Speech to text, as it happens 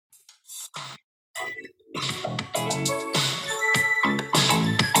It's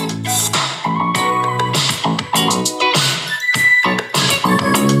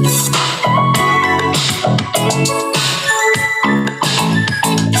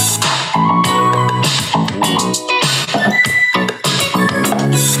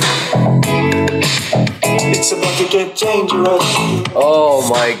about to get dangerous. Oh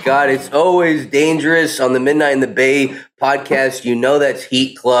my God, it's always dangerous on the Midnight in the Bay podcast. You know that's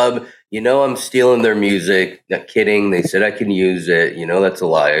Heat Club. You know I'm stealing their music. Not kidding. They said I can use it. You know that's a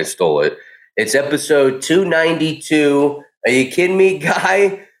lie. I stole it. It's episode 292. Are you kidding me,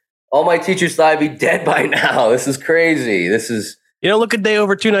 guy? All my teachers thought I'd be dead by now. This is crazy. Look a day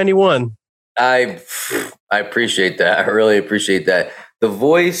over 291. I appreciate that. I really appreciate that. The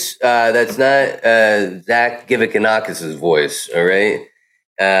voice, that's not Zach Galifianakis' voice, all right?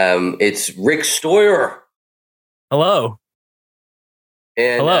 It's Rick Stoyer. Hello.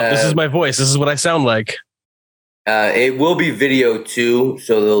 And, Hello, this is my voice. This is what I sound like. It will be video too,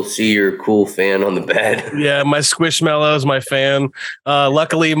 so they'll see your cool fan on the bed. Yeah, my Squishmallow is my fan.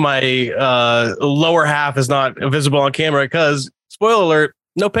 Luckily, my lower half is not visible on camera because, spoiler alert,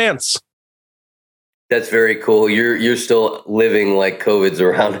 no pants. That's very cool. You're still living like COVID's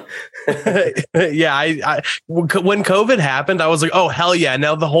around. Yeah, I when COVID happened, I was like, oh hell yeah!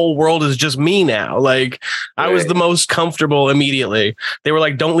 Now the whole world is just me now. Like I was the most comfortable immediately. They were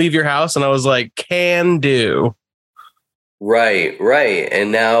like, don't leave your house, and I was like, can do. Right.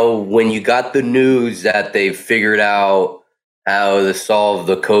 And now when you got the news that they figured out how to solve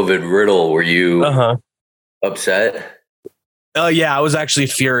the COVID riddle, were you upset? Oh yeah, I was actually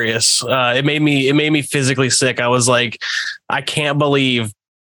furious. It made me physically sick. I was like, I can't believe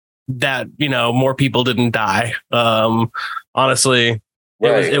that, more people didn't die. Honestly,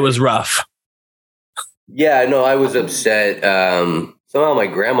 it was rough. Yeah, no, I was upset. Somehow my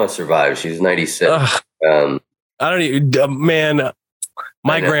grandma survived. She's 96. I don't even, man.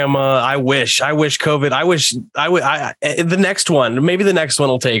 My grandma, I wish COVID. The next one, maybe the next one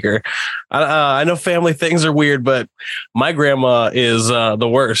will take her. I know family things are weird, but my grandma is the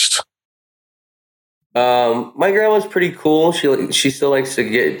worst. My grandma's pretty cool. She still likes to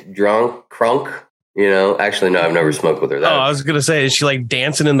get crunk. Actually, no, I've never smoked with her. I was going to say, is she like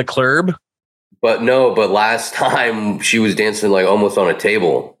dancing in the club? But last time she was dancing like almost on a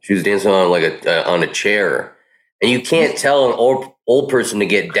table. She was dancing on like on a chair. And you can't tell an old person to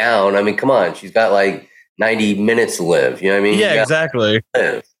get down. I mean, come on. She's got like 90 minutes to live. You know what I mean? Yeah, exactly.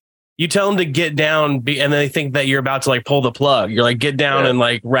 You tell them to get down and then they think that you're about to like pull the plug. You're like, get down and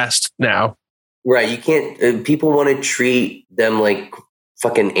like rest now. Right. You can't. People want to treat them like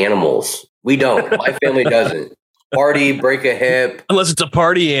fucking animals. We don't. My family doesn't. Party, break a hip. Unless it's a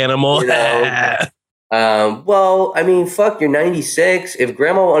party animal. Well, I mean, fuck, you're 96. If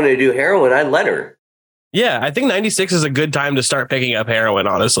grandma wanted to do heroin, I'd let her. Yeah, I think 96 is a good time to start picking up heroin,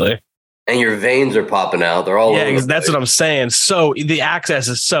 honestly. And your veins are popping out. They're all over. That's what I'm saying. So the access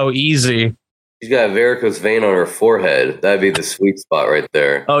is so easy. She's got a varicose vein on her forehead. That'd be the sweet spot right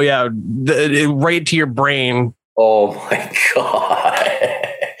there. Oh, yeah. Right to your brain. Oh, my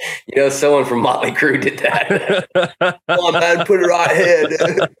God. Someone from Motley Crue did that. Come on, man, put it on head.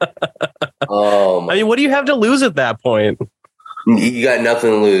 Oh, I mean, what do you have to lose at that point? You got nothing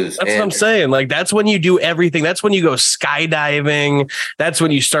to lose. That's what I'm saying. Like, that's when you do everything. That's when you go skydiving. That's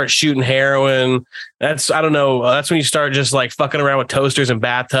when you start shooting heroin. That's when you start just like fucking around with toasters and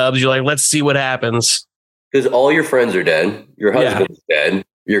bathtubs. You're like, let's see what happens. Because all your friends are dead. Your husband's dead.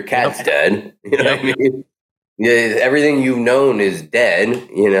 Your cat's dead. You know what I mean? Yeah, everything you've known is dead.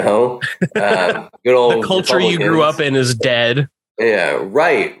 Good old the culture you grew up in is dead. Yeah,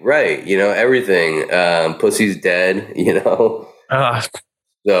 right. Everything. Pussy's dead.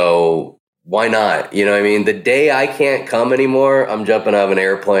 So why not? You know what I mean? The day I can't come anymore, I'm jumping out of an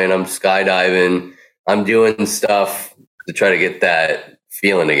airplane. I'm skydiving. I'm doing stuff to try to get that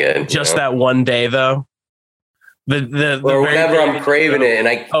feeling again. Just that one day, though. Or whenever I'm craving it, and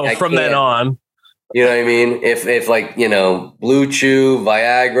I from then on. You know what I mean? If like, Blue Chew,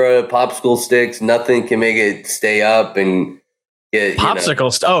 Viagra, popsicle sticks, nothing can make it stay up and get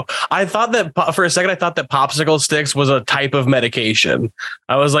popsicle. Oh, I thought that for a second. I thought that popsicle sticks was a type of medication.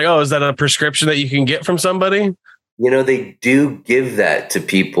 I was like, oh, is that a prescription that you can get from somebody? They do give that to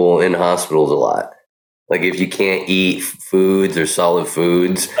people in hospitals a lot. Like if you can't eat foods or solid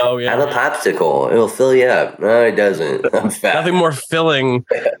foods, have a popsicle. It'll fill you up. No, it doesn't. I'm fat. Nothing more filling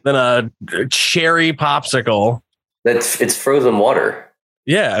than a cherry popsicle. It's frozen water.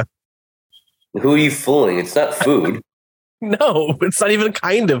 Yeah. Who are you fooling? It's not food. No, it's not even a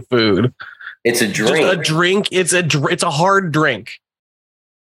kind of food. It's a drink. Just a drink. It's a hard drink.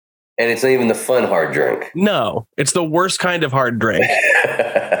 And it's not even the fun hard drink. No, it's the worst kind of hard drink.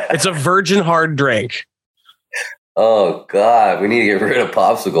 It's a virgin hard drink. Oh, God. We need to get rid of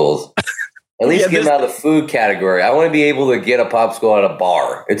popsicles. At least get them out of the food category. I want to be able to get a popsicle at a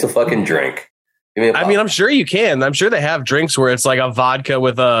bar. It's a fucking drink. I mean, I'm sure you can. I'm sure they have drinks where it's like a vodka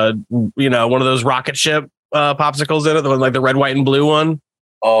with one of those rocket ship popsicles in it, the one like the red, white, and blue one.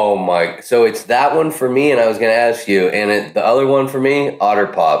 Oh my! So it's that one for me, and I was going to ask you, and the other one for me, Otter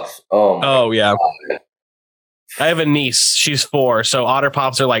Pops. Oh yeah. God. I have a niece. She's 4, so Otter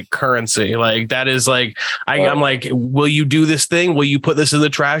Pops are like currency. Like that is like I'm like, will you do this thing? Will you put this in the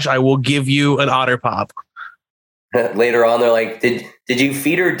trash? I will give you an Otter Pop. Later on, they're like, "Did you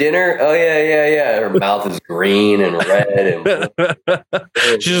feed her dinner?" Oh yeah. Her mouth is green and red, and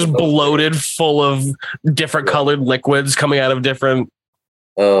she's just bloated, full of different colored liquids coming out of different.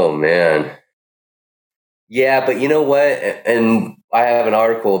 Oh man, yeah, but you know what? And I have an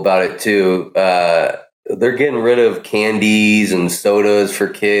article about it too. They're getting rid of candies and sodas for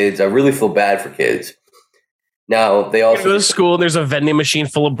kids. I really feel bad for kids. Now they also you go to school and there's a vending machine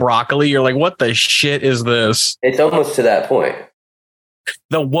full of broccoli. You're like, what the shit is this? It's almost to that point.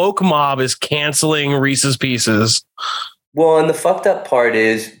 The woke mob is canceling Reese's Pieces. Well, and the fucked up part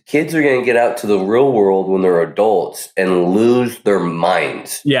is kids are going to get out to the real world when they're adults and lose their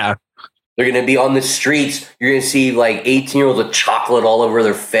minds. Yeah. They're going to be on the streets. You're going to see like 18-year-olds with chocolate all over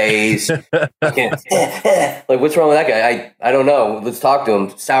their face. Like, what's wrong with that guy? I don't know. Let's talk to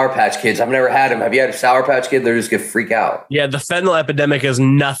him. Sour Patch Kids. I've never had them. Have you had a Sour Patch Kid? They're just going to freak out. Yeah, the fentanyl epidemic is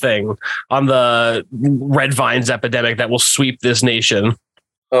nothing on the red vines epidemic that will sweep this nation.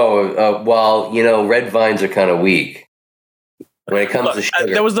 Oh, well, red vines are kind of weak. When it comes to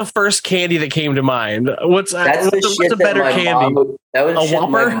sugar. That was the first candy that came to mind. What's a better candy? That was shit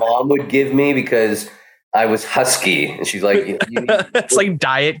my mom would give me because I was husky. And she's like, it's like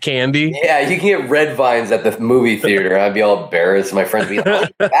diet candy. Yeah, you can get red vines at the movie theater. I'd be all embarrassed. My friends would be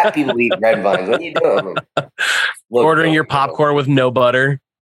like, fat people eat red vines. What are you doing? Ordering your popcorn with no butter.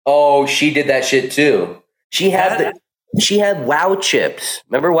 Oh, she did that shit too. She had Wow chips.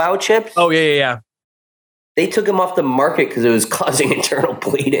 Remember Wow chips? Oh, yeah. They took him off the market because it was causing internal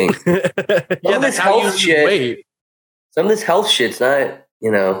bleeding. Yeah, that's how you lose weight. Some of this health shit's not,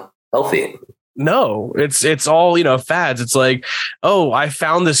 healthy. No, it's all, fads. It's like, oh, I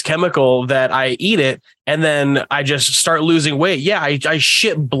found this chemical that I eat it and then I just start losing weight. Yeah, I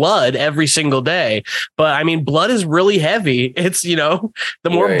shit blood every single day. But I mean, blood is really heavy. It's, the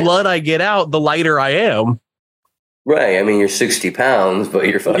more blood I get out, the lighter I am. Right. I mean, you're 60 pounds, but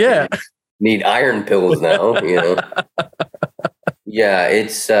you're fucking need iron pills now, Yeah,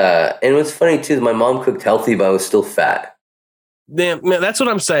 it's and it was funny too. My mom cooked healthy, but I was still fat. Damn, man, that's what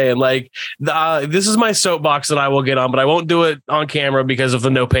I'm saying. Like, this is my soapbox that I will get on, but I won't do it on camera because of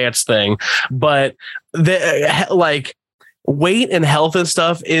the no pants thing. But weight and health and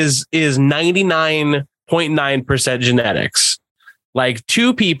stuff is 99.9% genetics. Like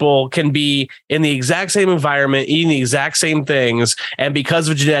 2 people can be in the exact same environment, eating the exact same things. And because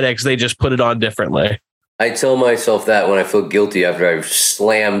of genetics, they just put it on differently. I tell myself that when I feel guilty after I've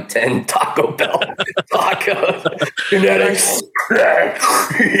slammed 10 Taco Bell tacos. Genetics.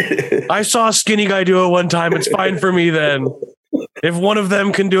 I saw a skinny guy do it one time. It's fine for me then. If one of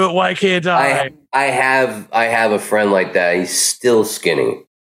them can do it, why can't I? I have a friend like that. He's still skinny.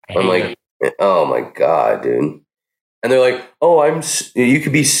 I'm like, oh my God, dude. And they're like, "Oh, you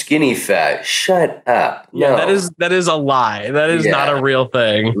could be skinny fat." Shut up! No. Yeah, that is a lie. That is not a real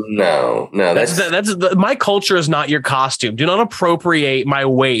thing. No, that's my culture is not your costume. Do not appropriate my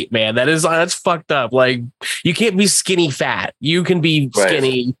weight, man. That's fucked up. Like, you can't be skinny fat. You can be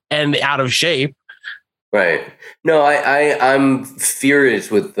skinny and out of shape. Right. No, I'm furious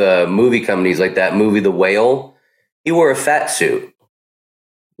with movie companies like that movie, The Whale. He wore a fat suit.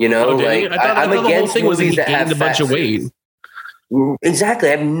 I'm against movies that have a bunch of weight. Exactly.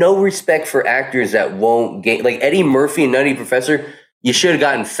 I have no respect for actors that won't gain. Like Eddie Murphy and Nutty Professor, you should have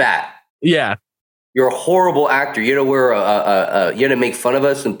gotten fat. Yeah. You're a horrible actor. You had to wear you had to make fun of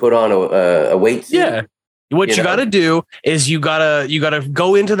us and put on a weight suit. Yeah. What you got to do is you gotta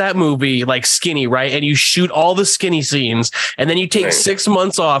go into that movie like skinny, right? And you shoot all the skinny scenes, and then you take 6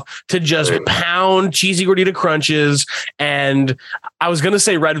 months off to just pound cheesy gordita crunches. And I was gonna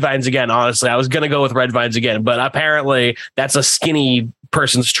say red vines again. Honestly, I was gonna go with red vines again, but apparently that's a skinny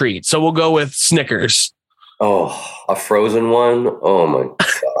person's treat. So we'll go with Snickers. Oh, a frozen one. Oh my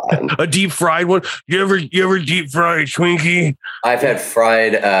God. A deep fried one. You ever deep fried Twinkie? I've had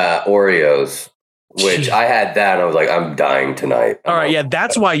fried Oreos. which I had that. And I was like, I'm dying tonight. All right, yeah,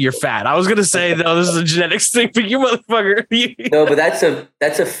 that's why you're fat. I was gonna say, no, this is a genetics thing, but you motherfucker. No, but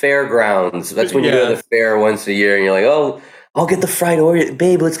that's a fairgrounds. That's when you go to the fair once a year, and you're like, oh, I'll get the fried Oreos,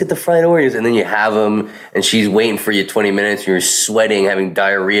 babe. Let's get the fried Oreos, and then you have them, and she's waiting for you 20 minutes. And you're sweating, having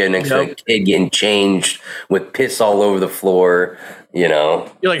diarrhea next to a kid getting changed with piss all over the floor. You know,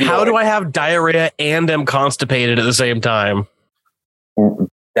 you're like, how do I have diarrhea and am constipated at the same time?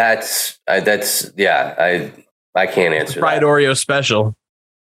 That's I can't answer fried that. Oreo special.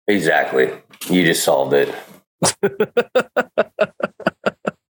 Exactly. You just solved it.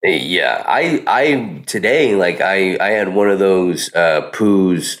 Yeah. I today, like I had one of those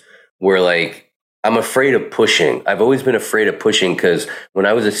poos where like I'm afraid of pushing. I've always been afraid of pushing because when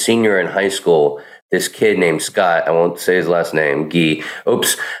I was a senior in high school, this kid named Scott, I won't say his last name, Guy.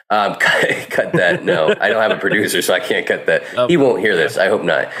 Oops. Cut that. No, I don't have a producer, so I can't cut that. He won't hear this. I hope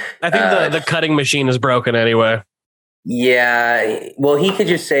not. I think the cutting machine is broken anyway. Yeah. Well, he could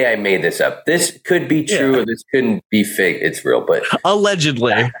just say I made this up. This could be true or this couldn't be fake. It's real, but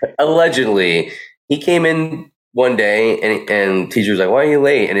allegedly, he came in one day and teacher was like, why are you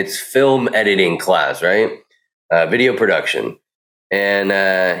late? And it's film editing class, right? Video production.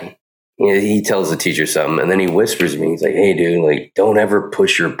 And he tells the teacher something, and then he whispers to me. He's like, hey, dude, like, don't ever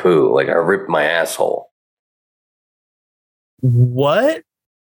push your poo. Like, I ripped my asshole. What?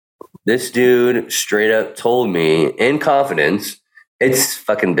 This dude straight up told me in confidence, it's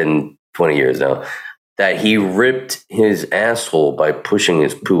fucking been 20 years now, that he ripped his asshole by pushing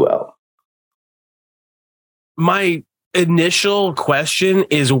his poo out. My initial question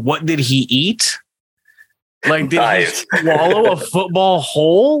is, what did he eat? Like, did he swallow a football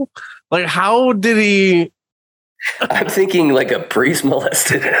whole? Like, how did he? I'm thinking like a priest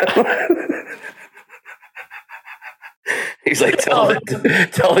molested him. He's like, tell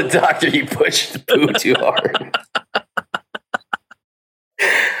the doctor you pushed the poo too hard.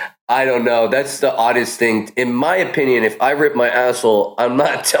 I don't know. That's the oddest thing. In my opinion, if I rip my asshole, I'm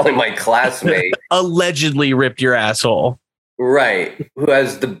not telling my classmate. Allegedly ripped your asshole. Right. Who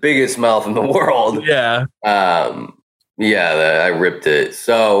has the biggest mouth in the world. Yeah. I ripped it.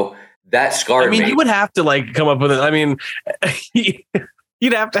 So that scarred me. I mean, you would have to like come up with it. I mean,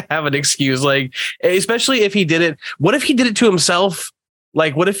 you'd have to have an excuse, like, especially if he did it. What if he did it to himself?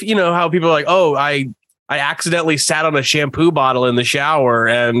 Like, what if, you know, how people are like, oh, I accidentally sat on a shampoo bottle in the shower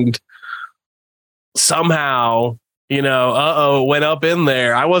and somehow, you know, went up in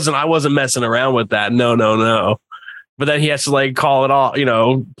there. I wasn't messing around with that. No. But then he has to like call it off, you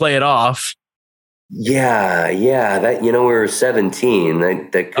know, play it off. Yeah. That, you know, we were 17.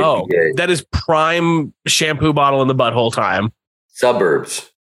 That could be good. That is prime shampoo bottle in the butthole time.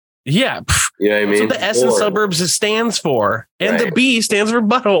 Suburbs. Yeah. You know what I mean? So the S in suburbs stands for, and the B stands for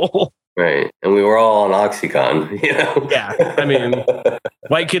butthole. Right. And we were all on Oxycontin, you know? Yeah. I mean,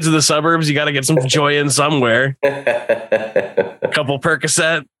 white kids in the suburbs, you got to get some joy in somewhere. A couple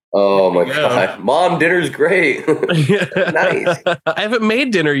Percocet. Oh my God. Mom, dinner's great. Nice. I haven't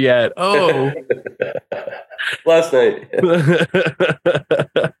made dinner yet. Oh. Last night.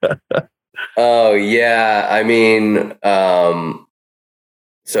 Oh yeah. I mean,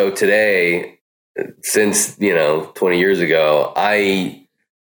 so today, since, you know, 20 years ago, I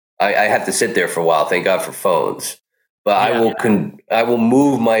have to sit there for a while. Thank God for phones, but I will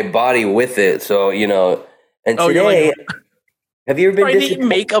move my body with it. So, you know, and today, have you ever been disappointed? Did you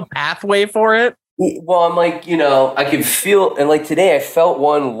make a pathway for it? Well, I'm like, you know, I could feel, and like today I felt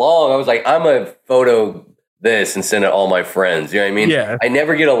one long. I was like, I'm a photo this and send it all my friends. You know what I mean? Yeah. I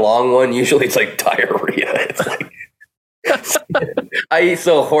never get a long one. Usually it's like diarrhea. It's like, I eat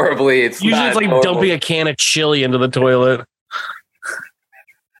so horribly. It's usually it's like normal. Dumping a can of chili into the toilet.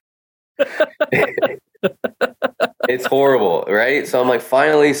 It's horrible, right? So I'm like,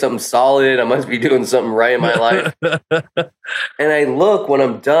 finally, something solid. I must be doing something right in my life. And I look when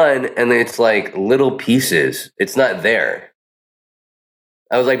I'm done, and it's like little pieces. It's not there.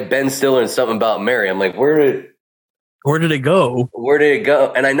 I was like Ben Stiller and Something About Mary. I'm like, where did it go? Where did it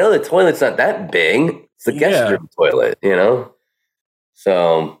go? And I know the toilet's not that big. It's the guest room toilet, you know?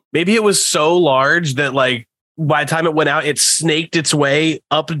 So maybe it was so large that like by the time it went out, it snaked its way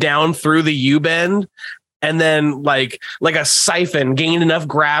up, down through the U-bend. And then like a siphon gained enough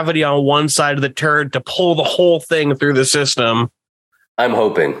gravity on one side of the turd to pull the whole thing through the system. I'm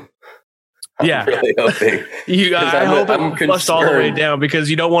hoping. I'm really hoping. I hope it flushed all the way down because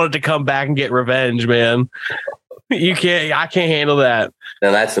you don't want it to come back and get revenge, man. I can't handle that.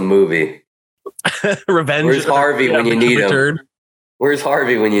 Now that's a movie. Revenge. Where's Harvey when you need him? Where's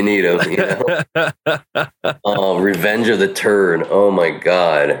Harvey when you need him? You know? Revenge of the Turd. Oh my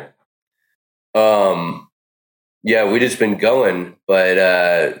God. Yeah, we just been going,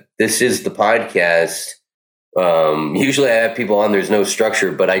 but this is the podcast. Usually I have people on, there's no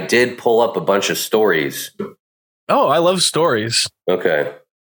structure, but I did pull up a bunch of stories. Oh, I love stories. Okay.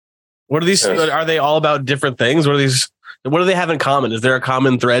 What are these? Are they all about different things? What are these? What do they have in common? Is there a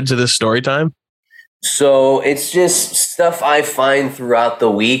common thread to this story time? So it's just stuff I find throughout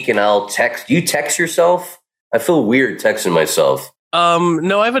the week, and I'll text. You text yourself? I feel weird texting myself.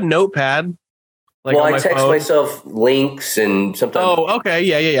 No, I have a notepad. Like well, I text myself links and sometimes. Oh, okay,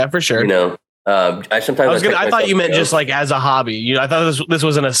 yeah, for sure. You know, I thought you meant just like as a hobby. You know, I thought this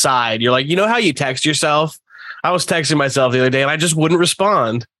was an aside. You're like, you know how you text yourself? I was texting myself the other day, and I just wouldn't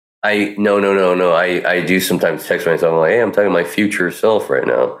respond. No. I do sometimes text myself. I'm like, hey, I'm talking to my future self right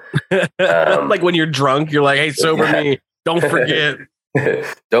now. Like when you're drunk, you're like, hey, sober me. Don't forget.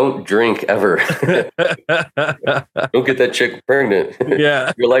 Don't drink ever. Don't get that chick pregnant.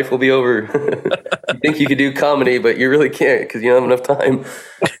 Yeah. Your life will be over. You think you could do comedy, but you really can't because you don't have enough time.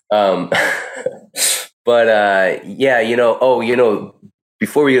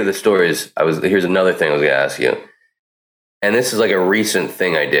 Before we get to the stories, here's another thing I was going to ask you. And this is like a recent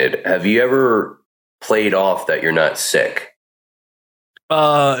thing I did. Have you ever played off that you're not sick?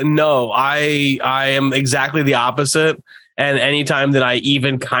 No, I am exactly the opposite. And anytime that I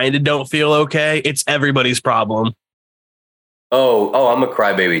even kind of don't feel okay, it's everybody's problem. Oh, I'm a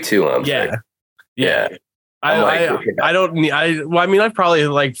crybaby too. Yeah. I've probably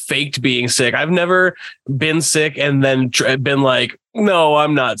like faked being sick. I've never been sick and then been like, no,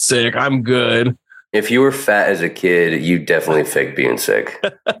 I'm not sick. I'm good. If you were fat as a kid, you definitely faked being sick.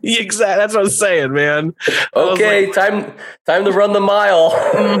 Exactly. That's what I'm saying, man. Okay, like, time to run the mile.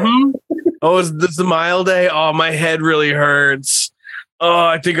 Mm-hmm. Oh, is this the mile day? Oh, my head really hurts. Oh,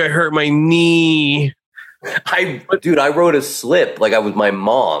 I think I hurt my knee. I wrote a slip like I was my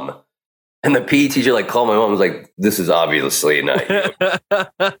mom. And the PE teacher called my mom and was like, this is obviously not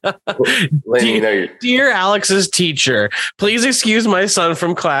you. Dear Alex's teacher, please excuse my son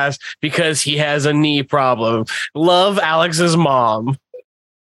from class because he has a knee problem. Love, Alex's mom.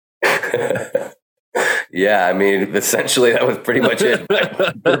 Yeah, I mean, essentially that was pretty much it.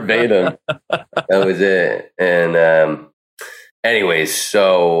 Verbatim. That was it. And anyways,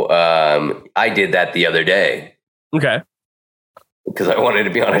 so I did that the other day. Okay. Because I wanted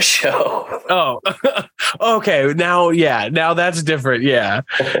to be on a show. Oh, okay. Now that's different. Yeah,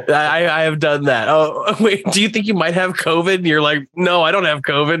 I have done that. Oh, wait. Do you think you might have COVID? And you're like, no, I don't have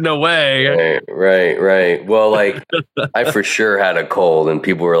COVID. No way. Right. Well, I for sure had a cold, and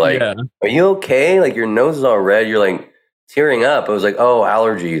people were like, yeah. Are you okay? Like your nose is all red. You're like tearing up. I was like, oh,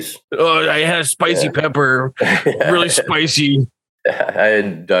 allergies. Oh, I had a spicy pepper. Really spicy. I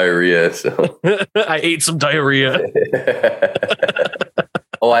had diarrhea, so I ate some diarrhea.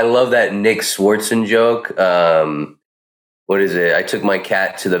 Oh, I love that Nick Swartzen joke. What is it? I took my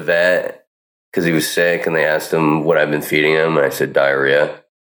cat to the vet because he was sick, and they asked him what I've been feeding him, and I said diarrhea.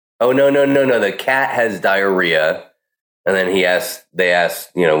 Oh no! The cat has diarrhea, and then they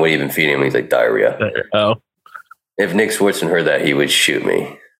asked, what have you been feeding him? He's like diarrhea. Oh, if Nick Swartzen heard that, he would shoot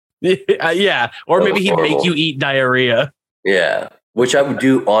me. Yeah, or maybe he'd make you eat diarrhea. Yeah, which I would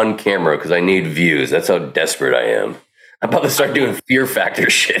do on camera because I need views. That's how desperate I am. I'm about to start doing Fear Factor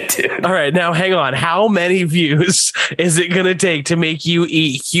shit, dude. All right, now hang on. How many views is it going to take to make you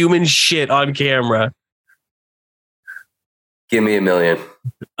eat human shit on camera? Give me 1 million.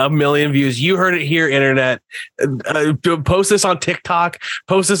 1 million views. You heard it here, internet. Post this on TikTok.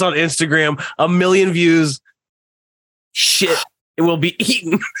 Post this on Instagram. 1 million views. Shit, it will be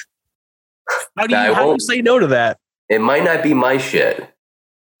eaten. How do you say no to that? It might not be my shit.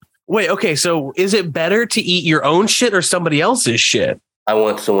 Wait, okay, so is it better to eat your own shit or somebody else's shit? I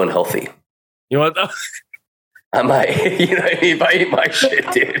want someone healthy. You know what? I might, you know what I mean? If I eat my shit,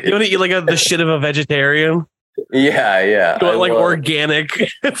 dude. You want to eat the shit of a vegetarian? Yeah. You want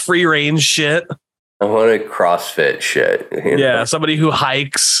organic, free range shit? I want a CrossFit shit. Yeah, somebody who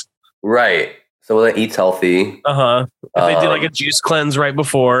hikes. Right. Someone that eats healthy. Uh-huh. If they did a juice cleanse right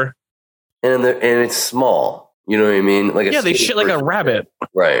before. And it's small. You know what I mean? They shit like a rabbit.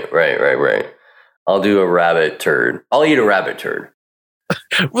 Right. I'll do a rabbit turd. I'll eat a rabbit turd.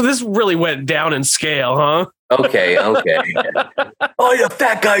 Well, this really went down in scale, huh? Okay. Oh, you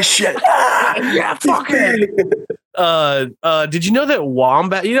fat guy shit. Yeah, fuck it. Did you know that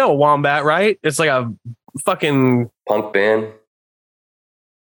Wombat? You know Wombat, right? It's like a fucking punk band.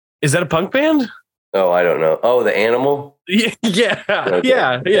 Is that a punk band? Oh, I don't know. Oh, the Animal? Yeah. Okay.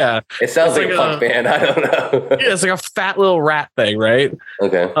 Yeah. It sounds like a punk band. I don't know. Yeah, it's like a fat little rat thing, right?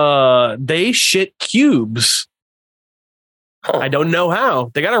 Okay. They shit cubes. Huh. I don't know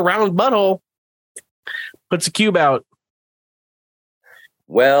how. They got a round butthole. Puts a cube out.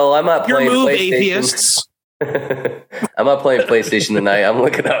 Well, I'm not Your playing move, PlayStation. atheists. I'm not playing PlayStation tonight. I'm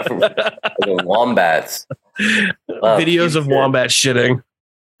looking up for the wombats. Videos of wombat shitting.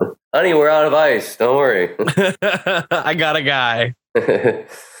 Honey, we're out of ice. Don't worry. I got a guy.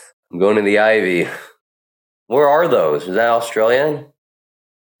 I'm going to the Ivy. Where are those? Is that Australian?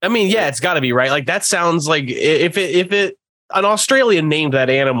 I mean, yeah, it's got to be, right? Like, that sounds like if it an Australian named that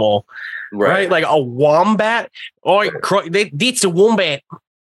animal, right? Like a wombat. Oh, that's a wombat.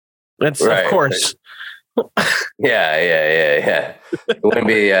 That's right. Of course. Yeah.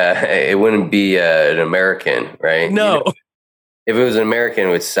 It wouldn't be an American, right? No. You know, if it was an American,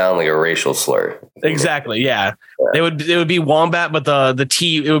 it would sound like a racial slur. Exactly. Yeah. It would be wombat, but the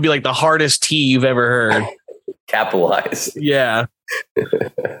T, it would be like the hardest T you've ever heard. Capitalized. Yeah.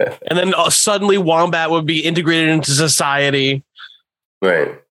 And then suddenly wombat would be integrated into society. Right.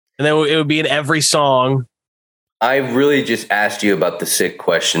 And then it would be in every song. I really just asked you about the sick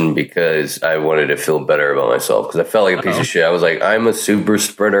question because I wanted to feel better about myself because I felt like a piece of shit. I was like, I'm a super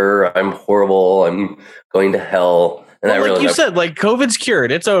spreader. I'm horrible. I'm going to hell. And well, like you said, like COVID's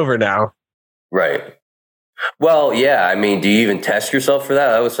cured. It's over now. Right. Well, yeah. I mean, do you even test yourself for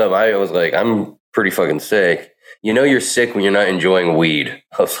that? That was something I was like, I'm pretty fucking sick. You know, you're sick when you're not enjoying weed.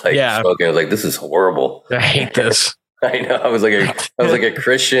 I was like, smoking. I was like, this is horrible. I hate this. I know. I was like a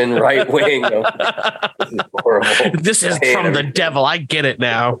Christian right wing. This is horrible. This is from the devil. I get it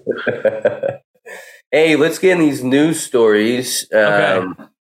now. Hey, let's get in these news stories. Okay.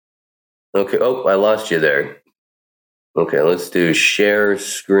 Oh, I lost you there. Okay, let's do share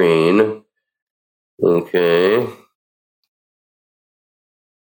screen. Okay.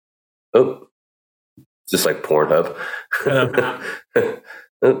 Oh, it's just like Pornhub.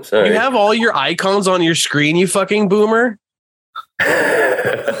 Oops, sorry. You have all your icons on your screen, you fucking boomer.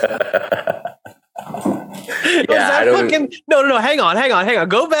 No. Hang on.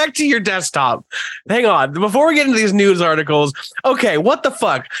 Go back to your desktop. Hang on. Before we get into these news articles, okay, what the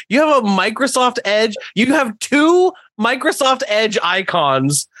fuck? You have a Microsoft Edge. You have two Microsoft Edge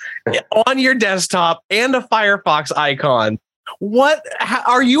icons on your desktop and a Firefox icon. What?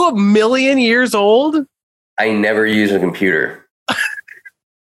 Are you a million years old? I never use a computer.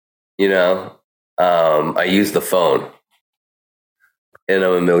 You know, I use the phone. And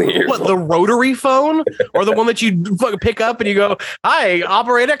I'm a million years old. The rotary phone? Or the one that you pick up and you go, hi,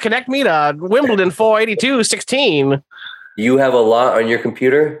 operator, connect me to Wimbledon 482.16. You have a lot on your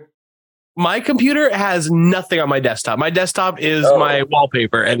computer? My computer has nothing on my desktop. My desktop is my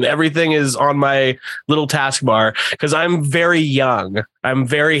wallpaper and everything is on my little taskbar because I'm very young. I'm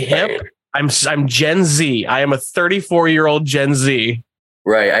very hip. Right. I'm Gen Z. I am a 34-year-old Gen Z.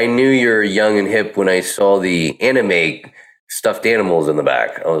 Right. I knew you're young and hip when I saw the anime stuffed animals in the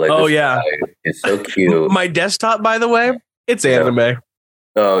back. I was like, oh, yeah. It's so cute. My desktop, by the way, it's anime.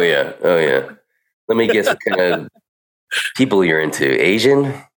 Oh, yeah. Let me guess what kind of people you're into.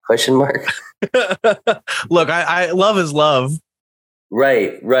 Asian? Question mark. Look, I love is love.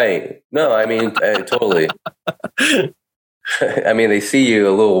 Right. No, I mean, totally. I mean, they see you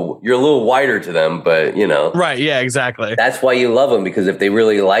you're a little wider to them, but you know. Right. Yeah, exactly. That's why you love them, because if they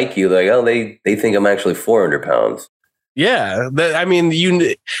really like you, they're like, oh, they think I'm actually 400 pounds. Yeah.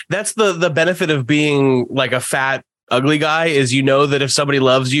 That's the benefit of being like a fat, ugly guy is, you know, that if somebody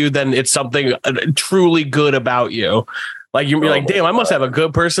loves you, then it's something truly good about you. Like you're like, damn, I must have a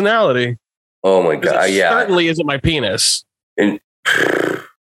good personality. Oh my God. It certainly isn't my penis. And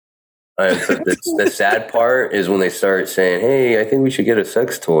the sad part is when they start saying, hey, I think we should get a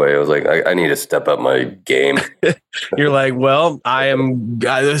sex toy. I was like, I need to step up my game. You're like, well, I am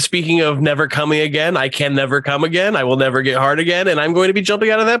speaking of never coming again. I can never come again. I will never get hard again. And I'm going to be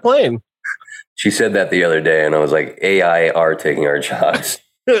jumping out of that plane. She said that the other day. And I was like, AI are taking our jobs.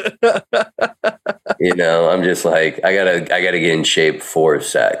 You know, I'm just like, I gotta get in shape for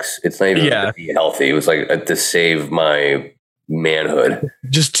sex. It's not even to be healthy. It was like to save my manhood,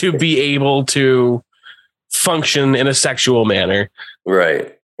 just to be able to function in a sexual manner.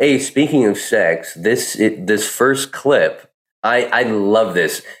 Right. Hey, speaking of sex, this first clip, I love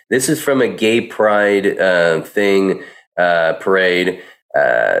this. This is from a gay pride parade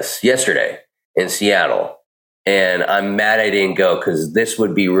yesterday in Seattle. And I'm mad I didn't go because this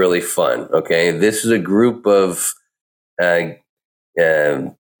would be really fun. Okay. This is a group of thems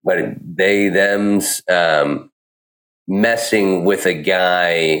messing with a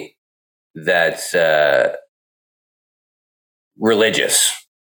guy that's religious.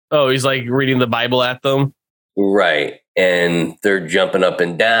 Oh, he's like reading the Bible at them. Right. And they're jumping up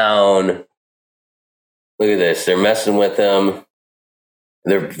and down. Look at this. They're messing with them.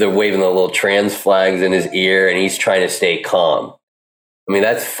 They're waving the little trans flags in his ear, and he's trying to stay calm. I mean,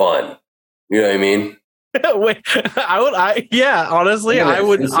 that's fun. You know what I mean? Wait, honestly, I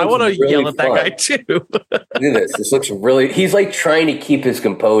want to yell at that guy too. Look at this. This looks really, he's like trying to keep his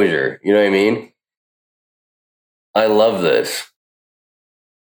composure. You know what I mean? I love this.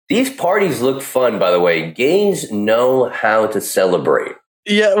 These parties look fun, by the way. Gays know how to celebrate.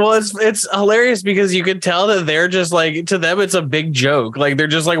 Yeah, well, it's hilarious because you can tell that they're just like, to them, it's a big joke. Like they're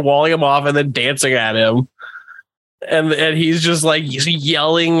just like walling him off and then dancing at him. And he's just like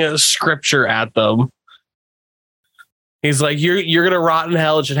yelling scripture at them. He's like, you're gonna rot in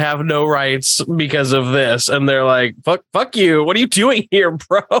hell. It should have no rights because of this. And they're like, fuck you. What are you doing here,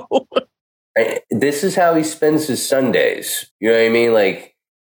 bro? This is how he spends his Sundays. You know what I mean? Like,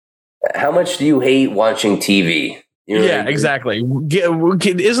 how much do you hate watching TV? You know yeah, I mean? Exactly.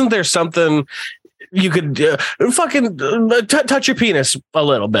 Isn't there something you could touch your penis a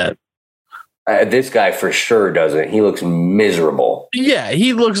little bit? This guy for sure doesn't. He looks miserable. Yeah,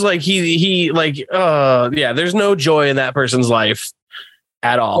 he looks like there's no joy in that person's life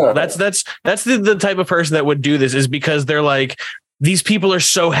at all. That's the type of person that would do this, is because they're like, these people are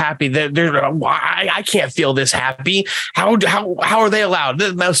so happy that I can't feel this happy. How are they allowed?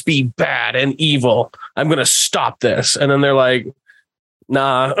 This must be bad and evil. I'm going to stop this. And then they're like,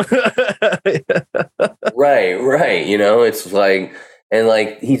 nah. Right. You know, it's like, and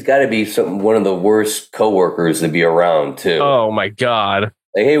like, he's got to be one of the worst coworkers to be around too. Oh my God.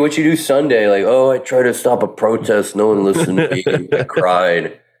 Like, hey, what you do Sunday? Like, oh, I tried to stop a protest. No one listened to me. I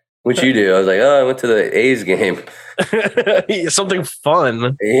cried. What you do? I was like, oh, I went to the A's game. Something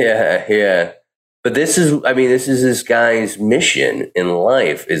fun. Yeah. But this is this guy's mission in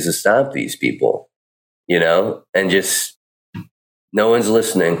life, is to stop these people, you know, and just no one's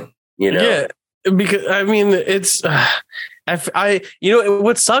listening, you know? Yeah, because I mean, it's,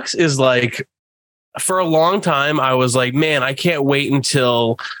 what sucks is like, for a long time, I was like, man, I can't wait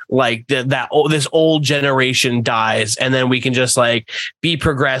until like this old generation dies, and then we can just like be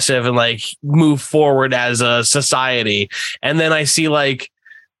progressive and like move forward as a society. And then I see like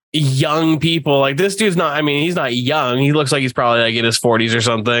young people, like this dude's not, I mean, he's not young. He looks like he's probably like in his 40s or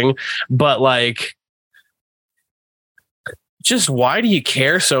something. But like, just why do you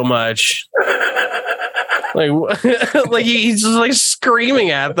care so much? Like, like he's just like screaming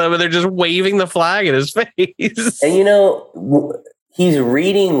at them, and they're just waving the flag in his face. And you know, he's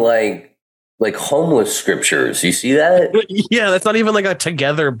reading like homeless scriptures. You see that? Yeah, that's not even like a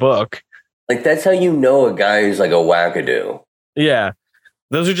together book. Like, that's how you know a guy is like a wackadoo. Yeah,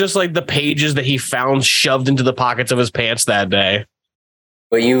 those are just like the pages that he found shoved into the pockets of his pants that day.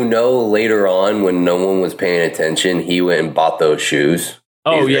 But you know, later on, when no one was paying attention, he went and bought those shoes.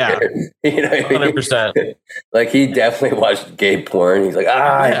 Oh, yeah. You know what I mean? 100%. Like, he definitely watched gay porn. He's like,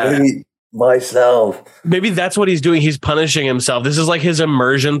 I hate myself. Maybe that's what he's doing. He's punishing himself. This is like his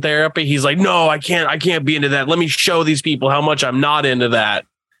immersion therapy. He's like, no, I can't be into that. Let me show these people how much I'm not into that.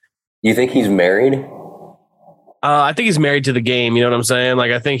 You think he's married? I think he's married to the game. You know what I'm saying? Like,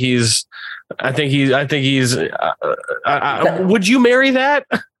 would you marry that?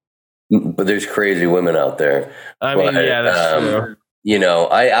 But there's crazy women out there. I mean, yeah, that's true. You know,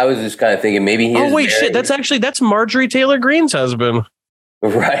 I was just kind of thinking maybe he. Oh wait, shit! That's Marjorie Taylor Greene's husband.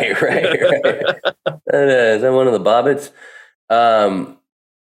 Right. Is that one of the Bobbits?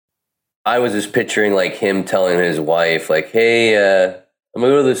 I was just picturing like him telling his wife, like, "Hey, I'm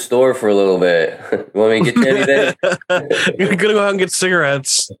gonna go to the store for a little bit. You want me to get you anything? You're gonna go out and get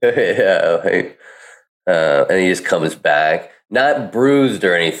cigarettes." Yeah. And he just comes back, not bruised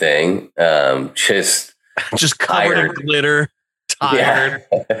or anything, just covered in glitter. Tired.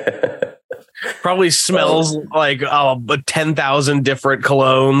 Yeah. Probably smells like 10,000 different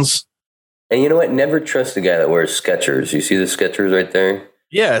colognes. And you know what? Never trust a guy that wears Skechers. You see the Skechers right there?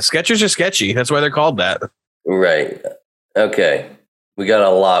 Yeah, Skechers are sketchy. That's why they're called that. Right. Okay. We got a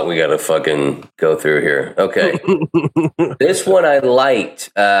lot we got to fucking go through here. Okay. This one I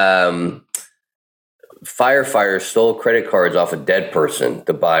liked. Firefighter stole credit cards off a dead person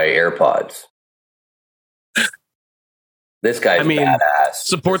to buy AirPods. This guy's badass.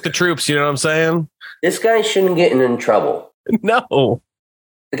 Support the troops, you know what I'm saying? This guy shouldn't get in trouble. No.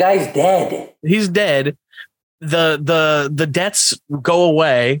 The guy's dead. He's dead. The debts go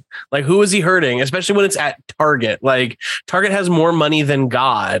away. Like, who is he hurting? Especially when it's at Target. Like, Target has more money than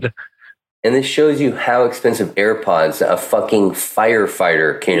God. And this shows you how expensive AirPods a fucking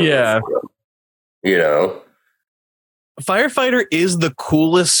firefighter can afford. You know? Firefighter is the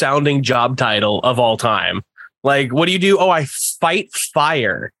coolest sounding job title of all time. Like, what do you do? Oh, I fight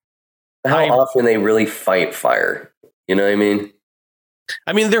fire. How often they really fight fire? You know what I mean?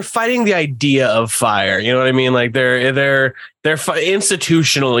 I mean, they're fighting the idea of fire. You know what I mean? Like they're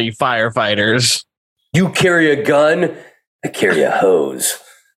institutionally firefighters. You carry a gun, I carry a hose.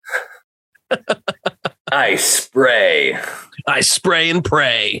 I spray and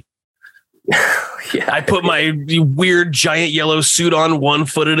pray. Yeah. I put my weird giant yellow suit on 1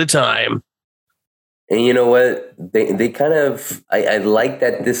 foot at a time. And you know what? They kind of, I like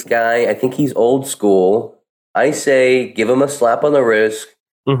that this guy, I think he's old school. I say give him a slap on the wrist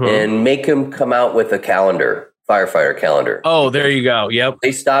and make him come out with a calendar, firefighter calendar. Oh, there you go. Yep.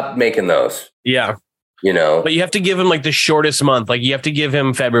 They stopped making those. Yeah. You know, but you have to give him like the shortest month. Like you have to give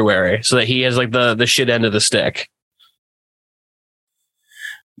him February so that he has like the shit end of the stick.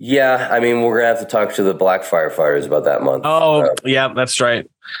 Yeah. I mean, we're going to have to talk to the black firefighters about that month. Oh, yeah, that's right.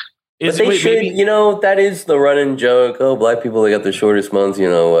 But they should, you know, that is the running joke. Oh, black people, they got the shortest month, you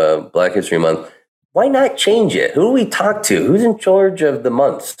know, Black History Month. Why not change it? Who do we talk to? Who's in charge of the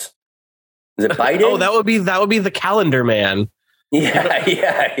months? Is it Biden? Oh, that would be the calendar man.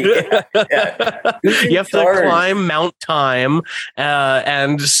 Yeah. You have to climb Mount Time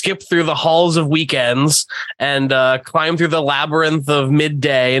and skip through the halls of weekends and climb through the labyrinth of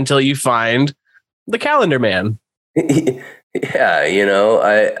midday until you find the calendar man. Yeah, you know,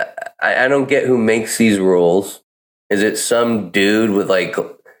 I don't get who makes these rules. Is it some dude with like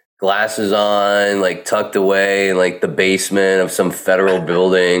glasses on, like tucked away in like the basement of some federal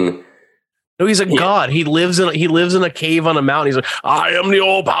building? No, he's a god. He lives in a cave on a mountain. He's like, I am the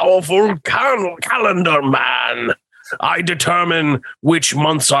all-powerful calendar man. I determine which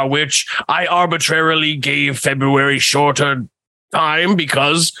months are which. I arbitrarily gave February shorter time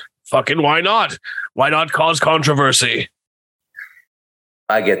because fucking why not? Why not cause controversy?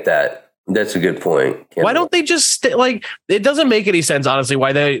 I get that. That's a good point. Why don't they just like? It doesn't make any sense, honestly.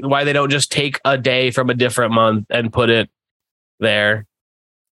 Why they don't just take a day from a different month and put it there?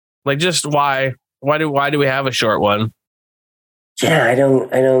 Like, just why do we have a short one? Yeah, I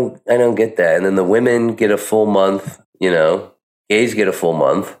don't get that. And then the women get a full month. You know, gays get a full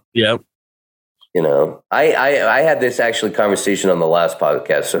month. Yep. You know, I had this actually conversation on the last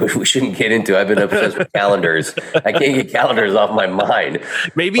podcast, so we shouldn't get into it. I've been obsessed with calendars. I can't get calendars off my mind.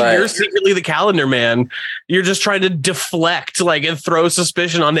 Maybe you're secretly the calendar man. You're just trying to deflect, like, and throw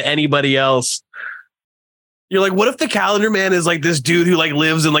suspicion onto anybody else. You're like, what if the calendar man is like this dude who like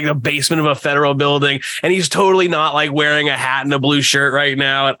lives in like the basement of a federal building and he's totally not like wearing a hat and a blue shirt right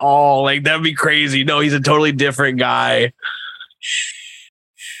now at all? Like, that'd be crazy. No, he's a totally different guy.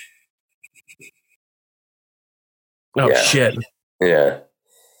 Oh, yeah. Shit. Yeah.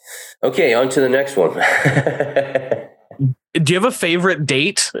 Okay, on to the next one. Do you have a favorite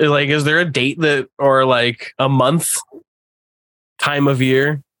date? Like, is there a date that, or like a month, time of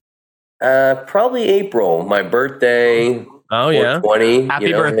year? Probably April, my birthday. Oh, yeah. 20.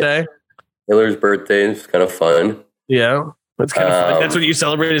 Happy birthday. Hitler's birthday is kind of fun. Yeah. That's kind of fun. That's what you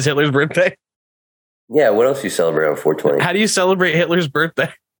celebrate is Hitler's birthday? Yeah, what else do you celebrate on 420? How do you celebrate Hitler's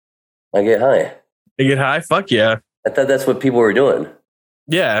birthday? I get high. You get high? Fuck yeah. I thought that's what people were doing.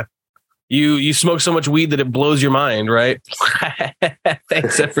 Yeah. You smoke so much weed that it blows your mind, right?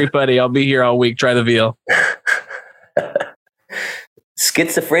 Thanks, everybody. I'll be here all week. Try the veal.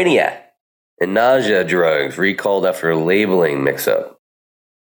 Schizophrenia and nausea drugs recalled after labeling mix-up.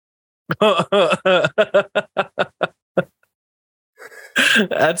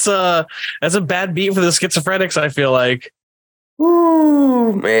 That's a bad beat for the schizophrenics, I feel like.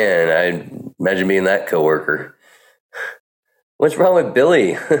 Ooh, man, I imagine being that coworker. What's wrong with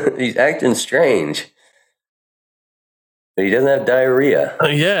Billy? He's acting strange. But he doesn't have diarrhea.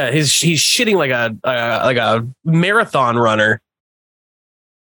 Yeah, he's shitting like a marathon runner.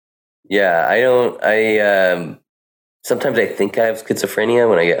 Yeah, I sometimes I think I have schizophrenia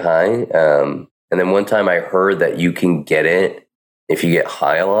when I get high. And then one time I heard that you can get it if you get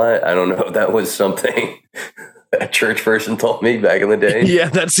high a lot. I don't know if that was something a church person told me back in the day. Yeah,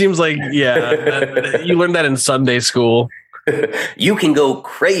 that seems like, yeah. You learned that in Sunday school. You can go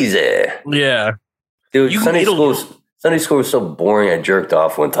crazy. Yeah. Dude, Sunday school was so boring. I jerked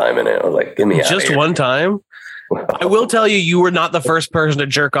off one time in it. I was like, get me out of here. Just one time? I will tell you were not the first person to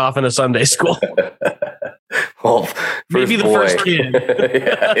jerk off in a Sunday school. Well, maybe the first kid.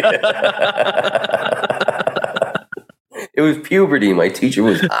 It was puberty. My teacher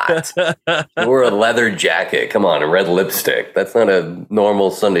was hot. He wore a leather jacket. Come on, a red lipstick. That's not a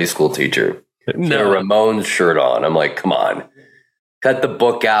normal Sunday school teacher. No. A Ramones shirt on. I'm like, come on. Cut the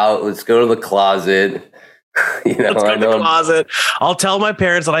book out. Let's go to the closet. Let's go to the closet. I'll tell my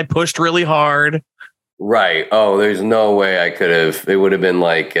parents that I pushed really hard. Right. Oh, there's no way I could have. It would have been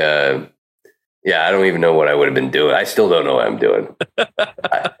like Yeah, I don't even know what I would have been doing. I still don't know what I'm doing.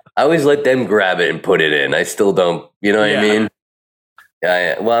 I always let them grab it and put it in. I still don't, you know what I mean?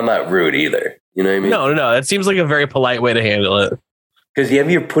 Yeah. Well, I'm not rude either. You know what I mean? No. That seems like a very polite way to handle it. Because you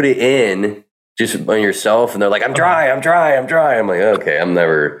ever put it in just on yourself and they're like, I'm dry. I'm like,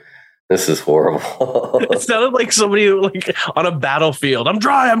 okay, this is horrible. It sounded like somebody like on a battlefield. I'm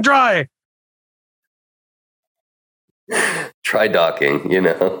dry. Try docking, you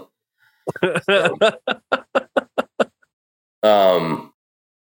know?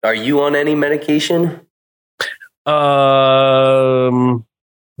 Are you on any medication?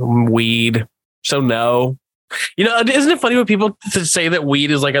 Weed. So no. You know, isn't it funny when people say that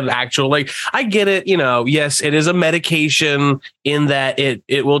weed is like an actual, like, I get it, you know, yes, it is a medication in that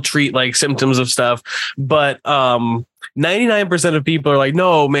it will treat like symptoms of stuff, but 99% of people are like,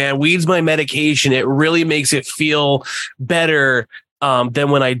 no, man, weed's my medication. It really makes it feel better than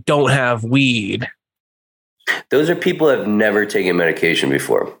when I don't have weed. Those are people that have never taken medication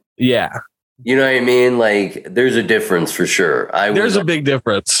before. Yeah. You know what I mean? Like, there's a difference for sure. There's a big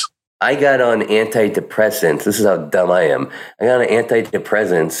difference. I got on antidepressants. This is how dumb I am. I got on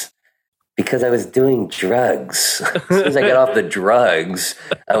antidepressants because I was doing drugs. As soon as I got off the drugs,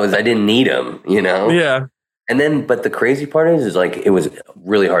 I didn't need them, you know? Yeah. And then, but the crazy part is like, it was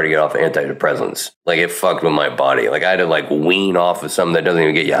really hard to get off antidepressants. Like, it fucked with my body. Like, I had to like wean off of something that doesn't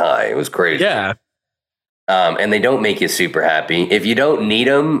even get you high. It was crazy. Yeah. And they don't make you super happy. If you don't need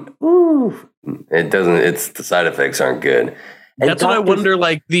them, the side effects aren't good. And that's what I wonder,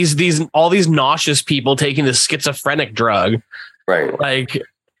 like all these nauseous people taking the schizophrenic drug. Right. Like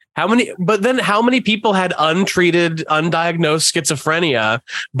how many people had untreated, undiagnosed schizophrenia,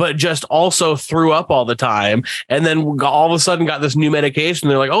 but just also threw up all the time. And then all of a sudden got this new medication.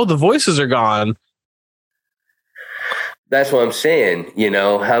 They're like, oh, the voices are gone. That's what I'm saying. You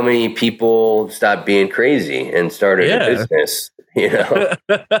know, how many people stopped being crazy and started a business, you know,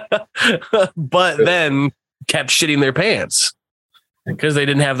 but then kept shitting their pants because they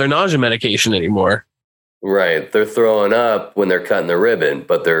didn't have their nausea medication anymore. Right. They're throwing up when they're cutting the ribbon,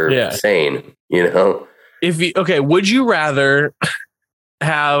 but they're sane, you know? Would you rather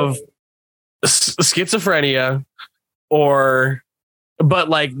have schizophrenia but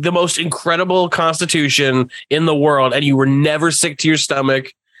like the most incredible constitution in the world, and you were never sick to your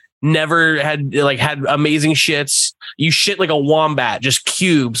stomach, never had amazing shits. You shit like a wombat, just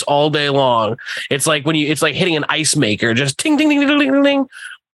cubes all day long. It's like it's like hitting an ice maker, just ting, ting, ting, ting, ting, ting.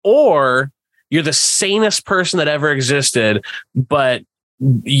 Or you're the sanest person that ever existed, but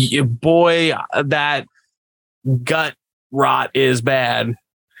boy, that gut rot is bad.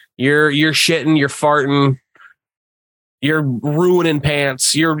 You're shitting, you're farting, you're ruining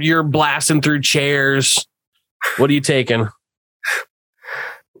pants, you're blasting through chairs. What are you taking?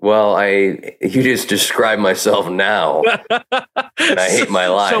 Well, you just described myself now. And I hate my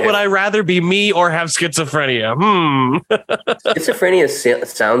life. So would I rather be me or have schizophrenia? Schizophrenia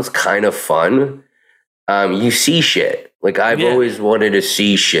sounds kind of fun. You see shit. Like, I've always wanted to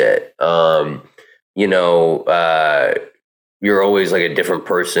see shit. You're always like a different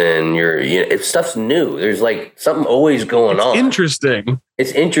person. If stuff's new, there's like something always going on. Interesting.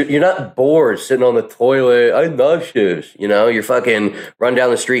 You're not bored sitting on the toilet. I'm nauseous. You know, you're fucking run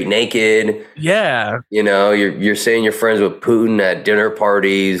down the street naked. Yeah. You know, you're saying you're friends with Putin at dinner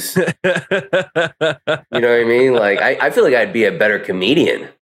parties. You know what I mean? Like, I feel like I'd be a better comedian.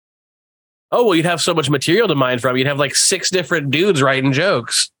 Oh, well, you'd have so much material to mine from. You'd have like 6 different dudes writing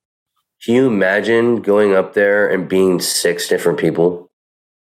jokes. Can you imagine going up there and being 6 different people?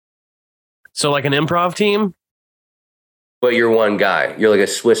 So like an improv team? But you're one guy. You're like a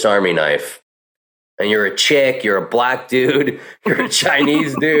Swiss Army knife. And you're a chick, you're a black dude, you're a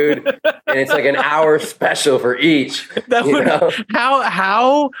Chinese dude, and it's like an hour special for each.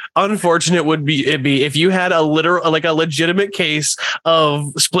 How unfortunate would it be if you had a legitimate case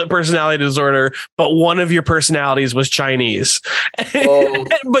of split personality disorder, but one of your personalities was Chinese,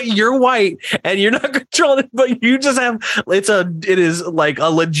 but you're white and you're not controlling it, but you just have it is like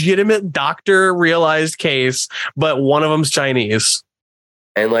a legitimate doctor realized case, but one of them's Chinese,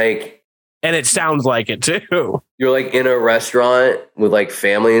 and it sounds like it too. You're like in a restaurant with like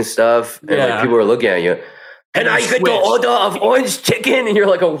family and stuff, and like people are looking at you. And I get the order of orange chicken, and you're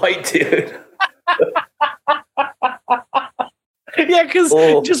like a white dude. Yeah, because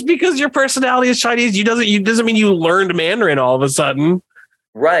just because your personality is Chinese, doesn't mean you learned Mandarin all of a sudden.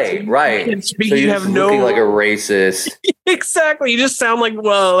 Right. So you have looking like a racist. Exactly. You just sound like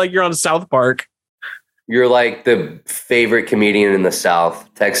you're on South Park. You're like the favorite comedian in the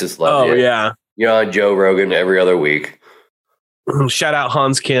South. Texas loves you. Oh, yeah. You're on Joe Rogan every other week. Shout out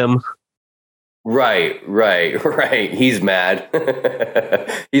Hans Kim. Right. He's mad.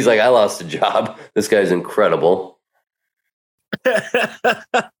 He's like, I lost a job. This guy's incredible.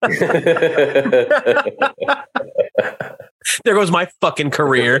 There goes my fucking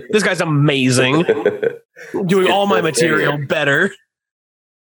career. This guy's amazing. Doing all my material better.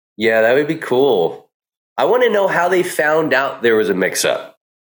 Yeah, that would be cool. I want to know how they found out there was a mix-up.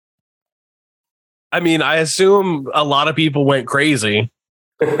 I mean, I assume a lot of people went crazy.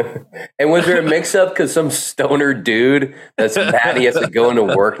 And was there a mix-up because some stoner dude that's mad he has to go into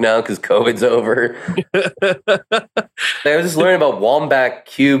work now because COVID's over? I was just learning about Wombat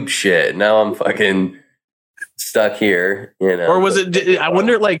Cube shit. Now I'm fucking stuck here, you know. Or was it? I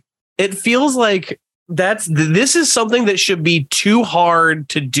wonder. Like, it feels like this is something that should be too hard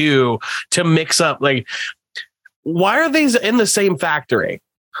to do to mix up. Like, why are these in the same factory?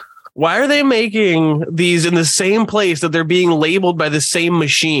 Why are they making these in the same place that they're being labeled by the same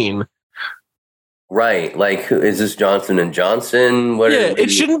machine? Right. Like, is this Johnson and Johnson? It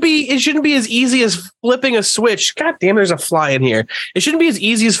shouldn't be as easy as flipping a switch. God damn, there's a fly in here. It shouldn't be as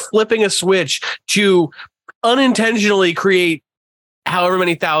easy as flipping a switch to unintentionally create however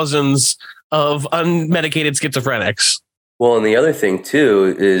many thousands of unmedicated schizophrenics. Well, and the other thing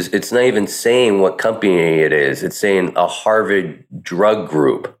too is it's not even saying what company it is. It's saying a Harvard drug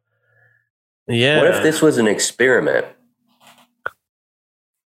group. Yeah. What if this was an experiment?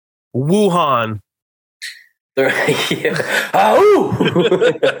 Wuhan. What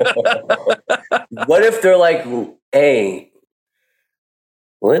if they're like, hey,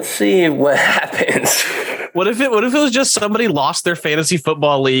 let's see what happens. What if it was just somebody lost their fantasy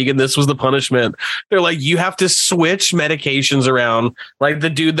football league and this was the punishment? They're like, you have to switch medications around. Like the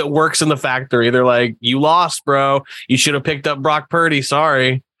dude that works in the factory. They're like, you lost, bro. You should have picked up Brock Purdy.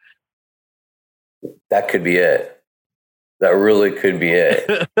 Sorry. That could be it. That really could be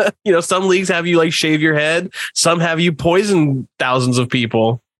it. You know, some leagues have you like shave your head. Some have you poison thousands of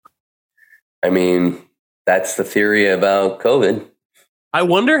people. I mean, that's the theory about COVID. I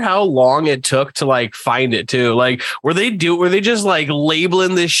wonder how long it took to like find it too. Like, were they just like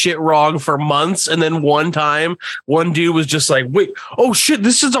labeling this shit wrong for months? And then one time, one dude was just like, wait, oh shit,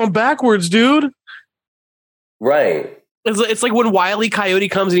 this is on backwards, dude. Right. It's like when Wile E. Coyote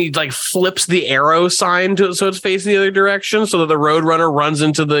comes and he like flips the arrow sign so it's facing the other direction so that the Roadrunner runs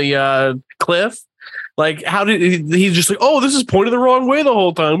into the cliff. Like, how did he's just like, oh, this is pointed the wrong way the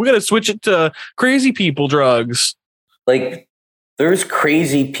whole time. We got to switch it to crazy people drugs. Like, there's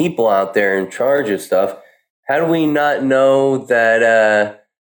crazy people out there in charge of stuff. How do we not know that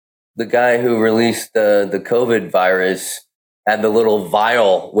the guy who released the COVID virus had the little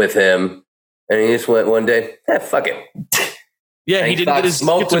vial with him? And he just went one day, fuck it. Yeah, and he didn't get his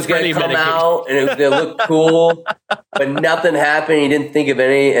smoke was going to come medication out and it was going to look cool, but nothing happened. He didn't think of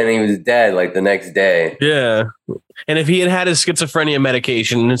any, and he was dead like the next day. Yeah, and if he had had his schizophrenia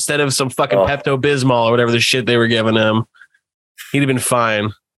medication instead of some fucking Pepto-Bismol or whatever the shit they were giving him, he'd have been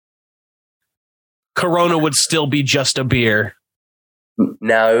fine. Corona would still be just a beer.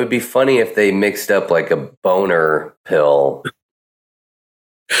 Now, it would be funny if they mixed up like a boner pill.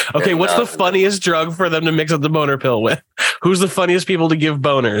 Okay, what's the funniest drug for them to mix up the boner pill with? Who's the funniest people to give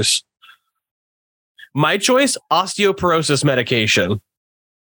boners? My choice, osteoporosis medication.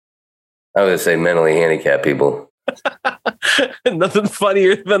 I would say mentally handicapped people. Nothing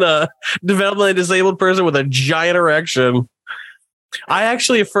funnier than a developmentally disabled person with a giant erection. I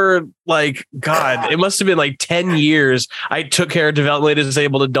actually, for like, God, it must have been like 10 years, I took care of developmentally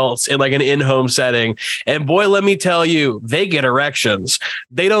disabled adults in like an in-home setting. And boy, let me tell you, they get erections.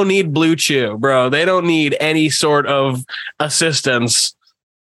 They don't need Blue Chew, bro. They don't need any sort of assistance.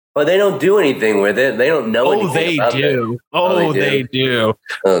 But they don't do anything with it. They don't know anything about it. They do.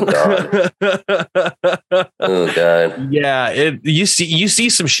 Oh, God. Oh, God. Yeah, you see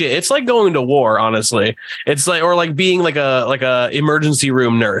some shit. It's like going to war, honestly. It's like, or like being like a emergency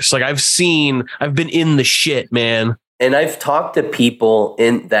room nurse. Like I've been in the shit, man. And I've talked to people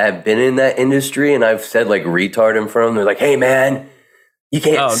that have been in that industry, and I've said like retard in front of them. They're like, hey, man, you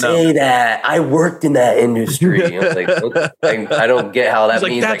can't say that. I worked in that industry. I was like, okay, I don't get how that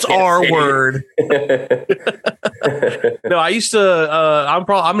means. That's our word. No, I used to. I'm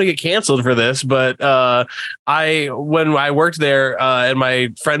gonna get canceled for this, but when I worked there, and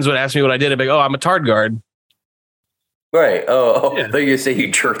my friends would ask me what I did, I'd be like, "Oh, I'm a tard guard." Right. Oh, yeah. I thought you say you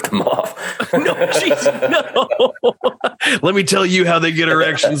jerked them off. No, no. Let me tell you how they get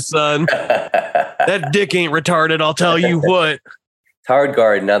erections, son. That dick ain't retarded. I'll tell you what. Tard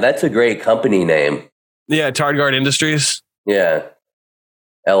Guard. Now that's a great company name. Yeah, Tard Guard Industries. Yeah.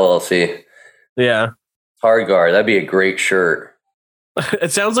 LLC. Yeah. Tard Guard. That'd be a great shirt.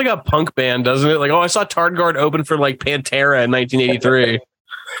 It sounds like a punk band, doesn't it? Like, oh, I saw Tardguard open for like Pantera in 1983.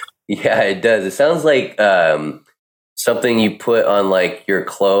 Yeah, it does. It sounds like something you put on like your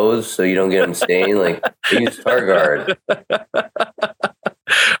clothes so you don't get them stained. Like use Targuard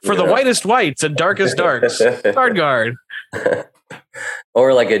For the whitest whites and darkest darks. Tardguard.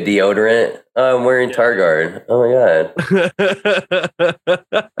 Or like a deodorant. Oh, I'm wearing Targuard. Oh my god.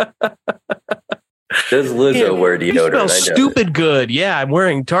 Does Lizzo wear deodorant? You smell stupid good. Yeah, I'm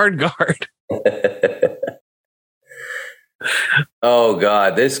wearing Tardguard. Oh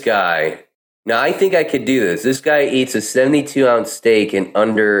God, this guy. Now I think I could do this. This guy eats a 72-ounce steak in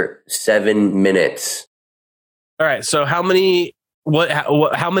under 7 minutes. All right. So how many?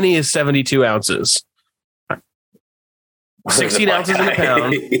 How many is 72 ounces? 16 ounces in a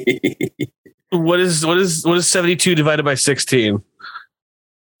pound. What is 72 divided by 16?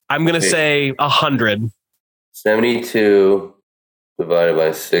 I'm gonna say 100. 72 divided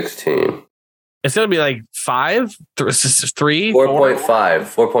by 16. It's gonna be like 5, 3, 4.5.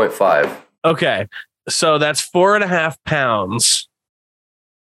 4.5. Okay, so that's 4.5 pounds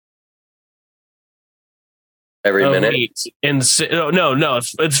every minute. No,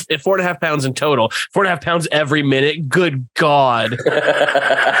 it's 4.5 pounds in total. 4.5 pounds every minute. Good God,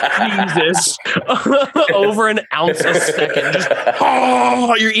 Jesus! Over an ounce a second. Just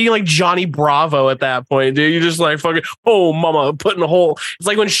you're eating like Johnny Bravo at that point, dude. You're just like fucking. Oh, mama, putting a whole. It's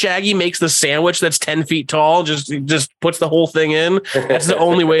like when Shaggy makes the sandwich that's 10 feet tall. Just puts the whole thing in. That's the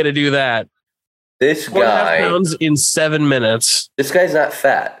only way to do that. This 4.5 guy pounds in 7 minutes. This guy's not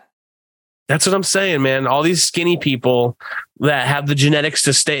fat. That's what I'm saying, man. All these skinny people that have the genetics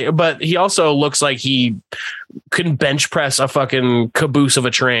to stay, but he also looks like he couldn't bench press a fucking caboose of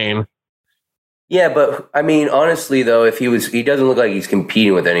a train. Yeah, but I mean, honestly, though, if he doesn't look like he's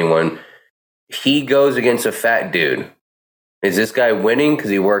competing with anyone. He goes against a fat dude. Is this guy winning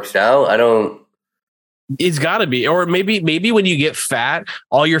because he works out? I don't. It's got to be. Or maybe when you get fat,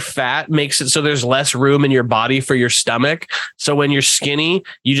 all your fat makes it so there's less room in your body for your stomach. So when you're skinny,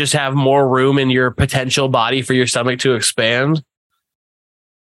 you just have more room in your potential body for your stomach to expand.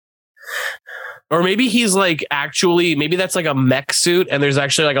 Or maybe he's like maybe that's like a mech suit and there's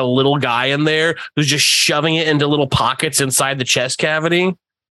actually like a little guy in there who's just shoving it into little pockets inside the chest cavity.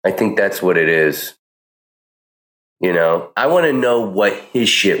 I think that's what it is. You know, I want to know what his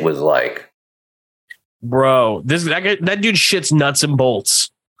shit was like. Bro, that dude shits nuts and bolts.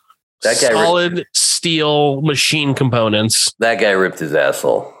 That guy solid steel machine components. That guy ripped his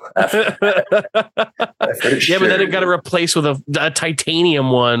asshole. Yeah, but then it got to replace with a titanium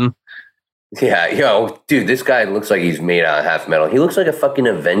one. Yeah, dude, this guy looks like he's made out of half metal. He looks like a fucking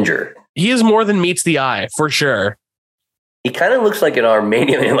Avenger. He is more than meets the eye, for sure. He kind of looks like an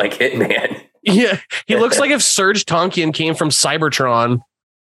Armenian, like Hitman. Yeah, he looks like if Serge Tankian came from Cybertron.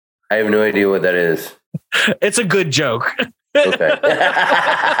 I have no idea what that is. It's a good joke. Okay.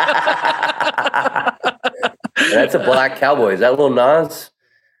 That's a black cowboy. Is that Lil Nas?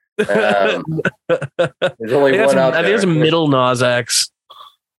 There's only one out there. I think it's a middle Nas X.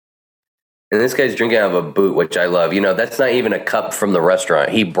 And this guy's drinking out of a boot, which I love. You know, that's not even a cup from the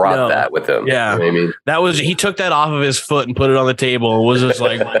restaurant. He brought that with him. Yeah. You know what I mean? He took that off of his foot and put it on the table and was just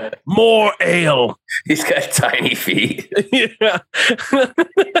like, more ale. He's got tiny feet. Yeah.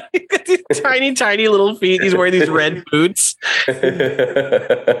 He's got these tiny, tiny little feet. He's wearing these red boots.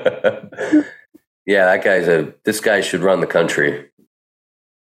 Yeah, this guy should run the country.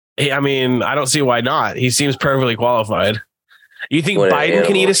 I mean, I don't see why not. He seems perfectly qualified. You think Biden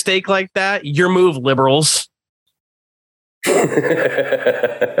can eat a steak like that? Your move, liberals. Biden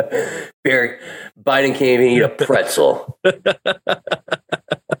can't even eat a pretzel.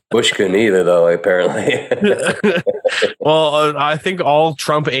 Bush couldn't either, though, apparently. Well, I think all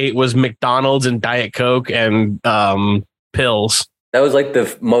Trump ate was McDonald's and Diet Coke and pills. That was like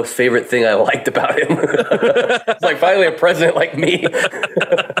the most favorite thing I liked about him. It's like finally a president like me.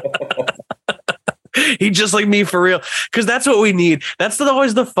 He's just like me for real. Because that's what we need. That's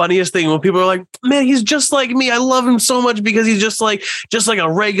always the funniest thing when people are like, man, he's just like me. I love him so much because he's just like a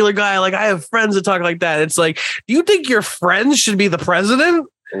regular guy. Like I have friends that talk like that. It's like, do you think your friends should be the president?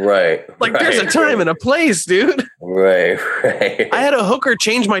 Right. Like there's a time and a place, dude. Right. I had a hooker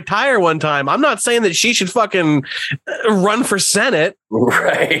change my tire one time. I'm not saying that she should fucking run for Senate.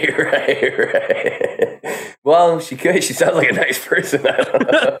 Right. Well, she could. She sounds like a nice person. I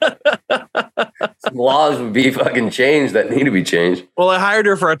don't know. Some laws would be fucking changed that need to be changed. Well, I hired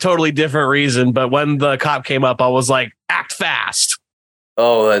her for a totally different reason, but when the cop came up, I was like, act fast.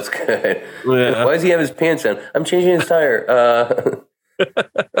 Oh, that's good. Yeah. Why does he have his pants on? I'm changing his tire.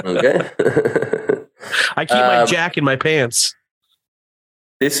 Okay. I keep my jack in my pants.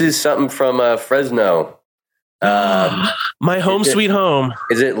 This is something from Fresno. My home sweet home.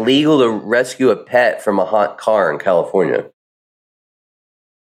 Is it legal to rescue a pet from a hot car in California?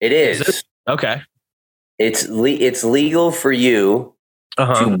 It is. Is it? Okay. It's legal for you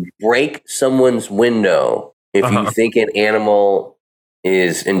to break someone's window if you think an animal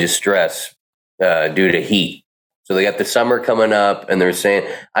is in distress due to heat. So they got the summer coming up, and they're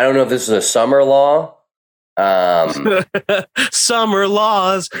saying, I don't know if this is a summer law. Summer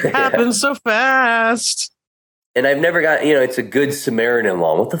laws happen so fast. And I've never got, it's a Good Samaritan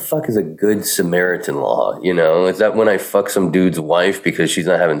law. What the fuck is a Good Samaritan law? Is that when I fuck some dude's wife because she's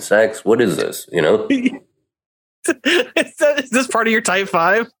not having sex? What is this? Is this part of your type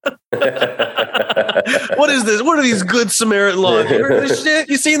 5? What is this? What are these Good Samaritan laws? You heard this shit?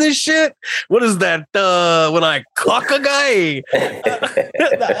 You seen this shit? What is that? When I cock a guy?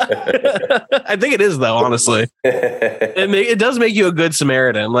 I think it is, though, honestly. It does make you a Good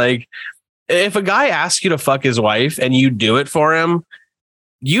Samaritan. Like, if a guy asks you to fuck his wife and you do it for him,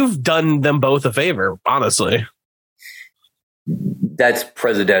 you've done them both a favor, honestly. That's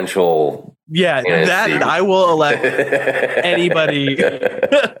presidential. Yeah, that I will elect anybody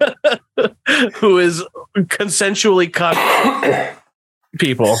who is consensually cut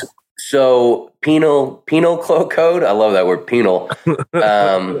people. So penal code. I love that word, penal.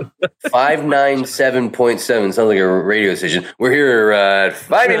 597.7 sounds like a radio station. We're here at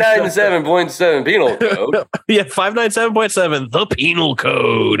 597.7 penal code. Yeah, 597.7, the penal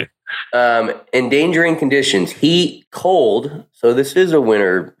code. Endangering conditions, heat, cold. So this is a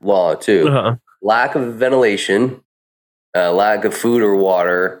winter law too. Lack of ventilation, lack of food or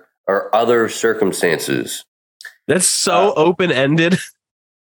water, or other circumstances. That's so open-ended.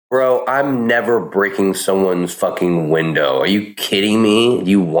 Bro, I'm never breaking someone's fucking window. Are you kidding me? Do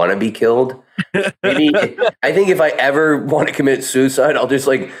you want to be killed? Maybe. I think if I ever want to commit suicide, I'll just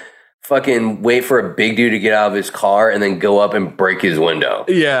fucking wait for a big dude to get out of his car and then go up and break his window.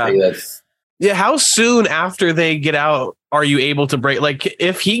 Yeah. Yeah. How soon after they get out are you able to break? Like,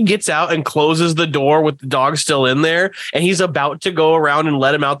 if he gets out and closes the door with the dog still in there and he's about to go around and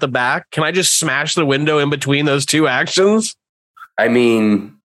let him out the back, can I just smash the window in between those two actions? I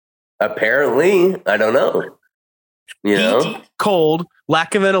mean, apparently, I don't know. Heat, cold,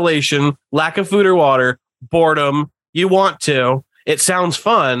 lack of ventilation, lack of food or water, boredom. You want to. It sounds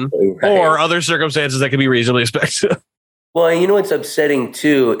fun, right. Or other circumstances that can be reasonably expected. Well, you know what's upsetting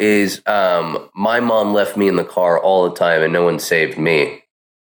too is my mom left me in the car all the time and no one saved me.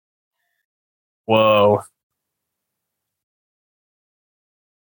 Whoa.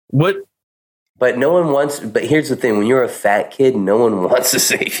 What? But no one wants. But here's the thing: when you're a fat kid, no one wants to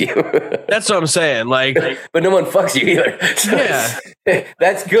save you. That's what I'm saying. Like, but no one fucks you either. So yeah,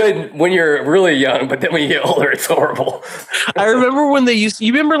 that's good when you're really young. But then when you get older, it's horrible. I remember when they used.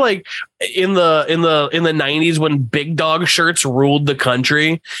 You remember, like in the 90s when big dog shirts ruled the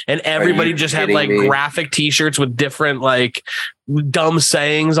country, and everybody just had like graphic T-shirts with different like dumb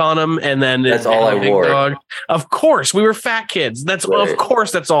sayings on them, and then that's all I wore. Dog. Of course, we were fat kids. That's right. Of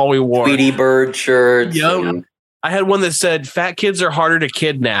course, that's all we wore. Tweety Bird shirts. Yep. I had one that said "Fat kids are harder to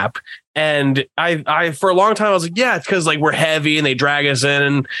kidnap," and I for a long time I was like, yeah, it's because like we're heavy and they drag us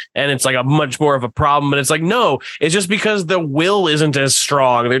in, and it's like a much more of a problem. But it's like, no, it's just because the will isn't as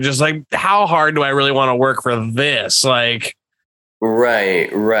strong. They're just like, how hard do I really want to work for this? Like, right,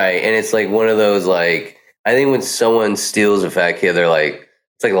 and it's like one of those like. I think when someone steals a fat kid, they're like,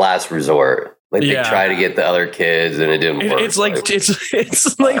 it's like last resort. Like they try to get the other kids and it didn't work. It's like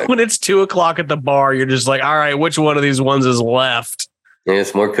it's like when it's 2:00 at the bar, you're just like, all right, which one of these ones is left? Yeah,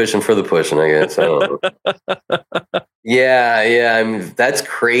 it's more cushion for the pushing, I guess. I don't know. Yeah. I mean, that's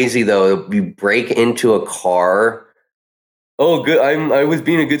crazy though. You break into a car. Oh, good. I was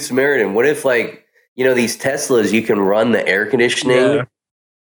being a good Samaritan. What if these Teslas, you can run the air conditioning. Yeah.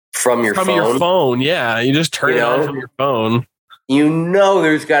 From your phone, yeah. You just turn it on from your phone.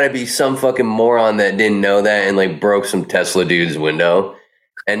 There's got to be some fucking moron that didn't know that and like broke some Tesla dude's window,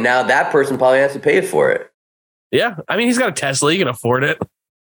 and now that person probably has to pay for it. Yeah, I mean, he's got a Tesla; he can afford it.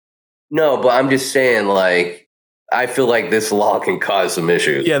 No, but I'm just saying, like, I feel like this law can cause some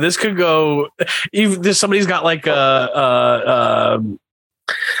issues. Yeah, this could go. If somebody's got like the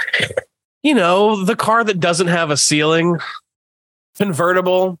car that doesn't have a ceiling.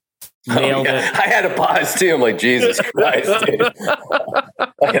 Convertible. Nailed it. I had to pause too. I'm like, Jesus Christ, dude. I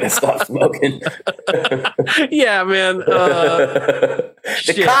gotta stop smoking. Yeah, man. The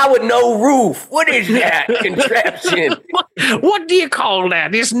car with no roof. What is that contraption? What do you call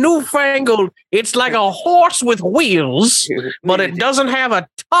that? This newfangled. It's like a horse with wheels, but it doesn't have a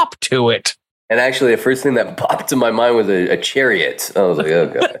top to it. And actually, the first thing that popped in my mind was a chariot. I was like, oh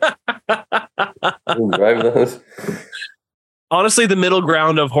god, you drive those. Honestly, the middle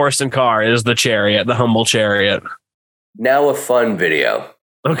ground of horse and car is the chariot, the humble chariot. Now a fun video.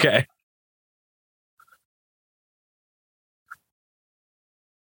 Okay.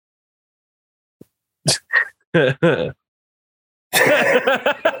 All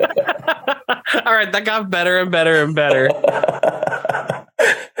right, that got better and better and better.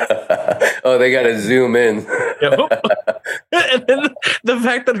 Oh, they got to zoom in. And then the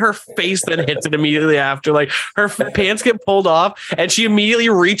fact that her face then hits it immediately after, like her pants get pulled off and she immediately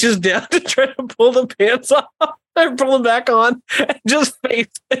reaches down to try to pull the pants off and pull them back on and just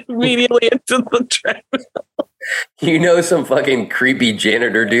face immediately into the treadmill. You know, some fucking creepy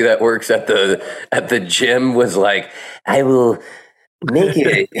janitor dude that works at the gym was like, I will make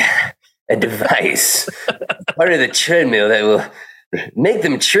it a device, part of the treadmill that will make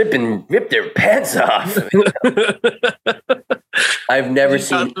them trip and rip their pants off. I've never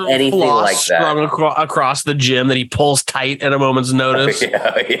seen anything like that. Strung across the gym that he pulls tight at a moment's notice.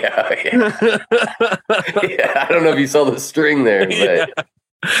 Yeah. Yeah, I don't know if you saw the string there, but Yeah.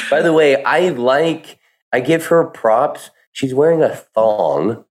 By the way, I give her props. She's wearing a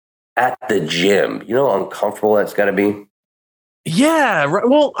thong at the gym. You know how uncomfortable that's got to be? Yeah.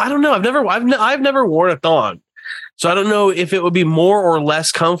 Well, I don't know. I've never worn a thong, so I don't know if it would be more or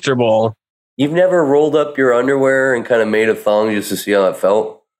less comfortable. You've never rolled up your underwear and kind of made a thong just to see how it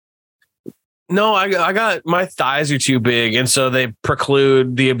felt? No, I got my thighs are too big, and so they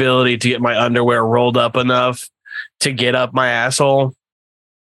preclude the ability to get my underwear rolled up enough to get up my asshole.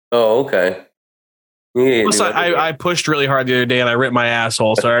 Oh, okay. Yeah, Plus, I pushed really hard the other day and I ripped my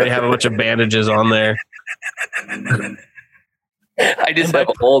asshole, so I already have a bunch of bandages on there. I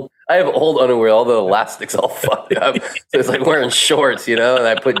have old underwear, all the elastics all fucked up. So it's like wearing shorts, you know, and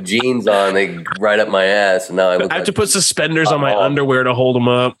I put jeans on, they right up my ass, and now I have to put suspenders on my underwear to hold them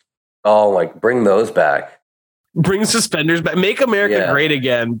up. Oh, like bring those back. Bring suspenders back. Make America great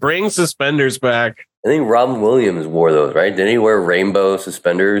again. Bring suspenders back. I think Robin Williams wore those, right? Didn't he wear rainbow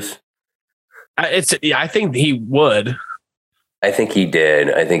suspenders? I think he would. I think he did.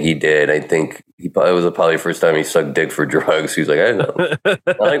 I think it was probably the first time he sucked dick for drugs. He was like,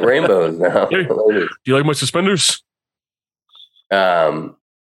 I like rainbows now. Do you like my suspenders? So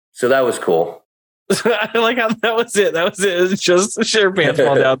that was cool. I like how that was it. It's just sheer pants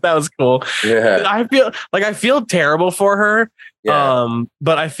fall down. That was cool. Yeah. I feel terrible for her. Yeah.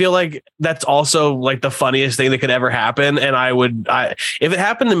 But I feel like that's also like the funniest thing that could ever happen. And if it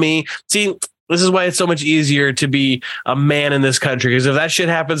happened to me, see, this is why it's so much easier to be a man in this country. Because if that shit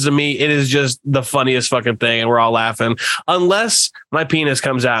happens to me, it is just the funniest fucking thing. And we're all laughing unless my penis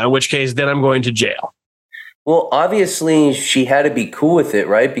comes out, in which case then I'm going to jail. Well, obviously she had to be cool with it,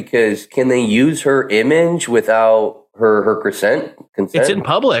 right? Because can they use her image without her consent? It's in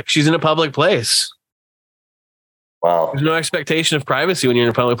public. She's in a public place. Wow. There's no expectation of privacy when you're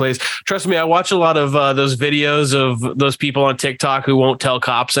in a public place. Trust me, I watch a lot of those videos of those people on TikTok who won't tell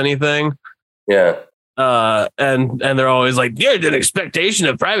cops anything. Yeah. And they're always like, there's an expectation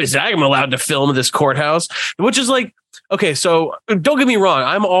of privacy. I'm allowed to film this courthouse, which is like, okay, so don't get me wrong.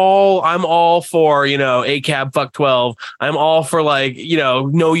 I'm all for, ACAB fuck 12. I'm all for like,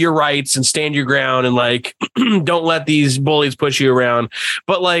 know your rights and stand your ground and like, don't let these bullies push you around.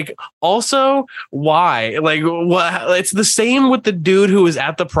 But like, also why? Like, what? It's the same with the dude who was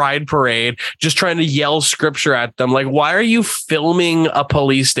at the Pride Parade, just trying to yell scripture at them. Like, why are you filming a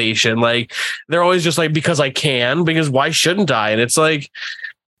police station? Like, they're always just like, because I can, because why shouldn't I? And it's like,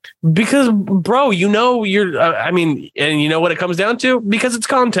 because, bro, and you know what it comes down to? Because it's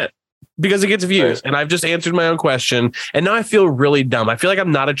content, because it gets views. Right. And I've just answered my own question. And now I feel really dumb. I feel like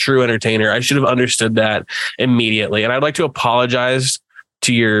I'm not a true entertainer. I should have understood that immediately. And I'd like to apologize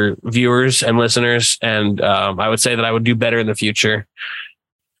to your viewers and listeners. And I would say that I would do better in the future.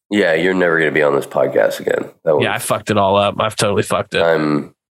 Yeah, you're never going to be on this podcast again. I fucked it all up. I've totally fucked it.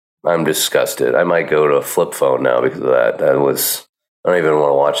 I'm disgusted. I might go to a flip phone now because of that. I don't even want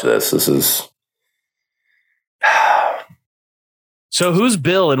to watch this. This is. So who's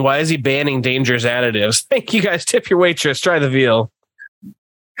Bill and why is he banning dangerous additives? Thank you guys. Tip your waitress. Try the veal.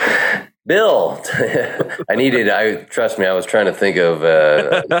 Bill. Trust me, I was trying to think of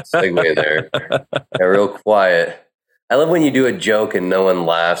a segue there. Got real quiet. I love when you do a joke and no one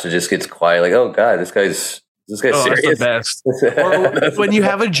laughs. It just gets quiet. Like, oh God, this guy's serious. That's the best. Or when you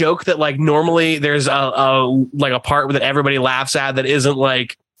have a joke that like normally there's a part that everybody laughs at that isn't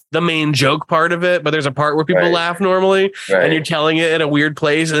like the main joke part of it, but there's a part where people laugh normally, and you're telling it in a weird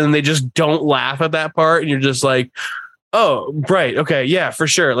place and they just don't laugh at that part, and you're just like, Oh, right. Okay. Yeah, for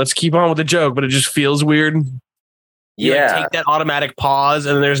sure. Let's keep on with the joke, but it just feels weird. You like, take that automatic pause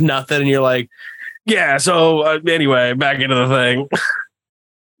and there's nothing. And you're like, yeah. So anyway, back into the thing.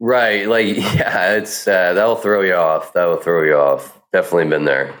 Right. Like, yeah, it's that'll throw you off. That will throw you off. Definitely been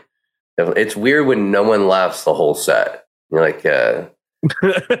there. It's weird when no one laughs the whole set. You're like, all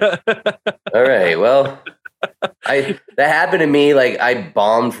right, well, that happened to me. Like, I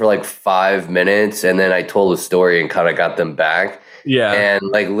bombed for like 5 minutes and then I told a story and kind of got them back. Yeah. And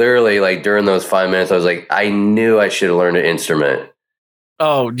like literally like during those 5 minutes, I was like, I knew I should have learned an instrument.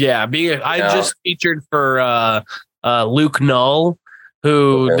 Oh yeah. I just featured for Luke Null,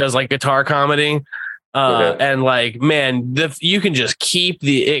 who does like guitar comedy. And like, man, you can just keep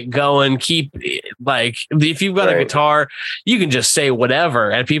it going. If you've got a guitar, you can just say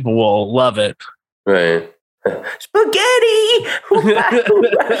whatever and people will love it. Right. Spaghetti.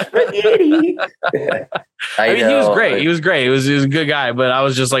 Spaghetti. I mean, he was great. He was great. He was a good guy, but I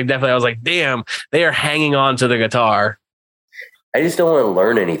was just like, definitely, I was like, damn, they are hanging on to the guitar. I just don't want to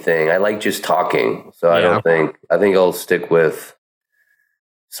learn anything. I like just talking. So I think I'll stick with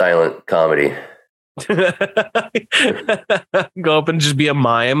silent comedy. Go up and just be a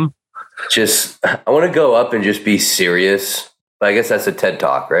mime. I want to go up and just be serious. But I guess that's a TED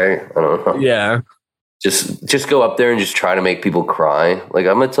Talk, right? I don't know. Yeah. Just go up there and just try to make people cry. Like,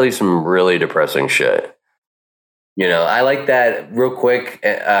 I'm gonna tell you some really depressing shit. You know, I like that real quick,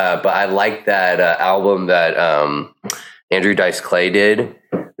 but I like that album that Andrew Dice Clay did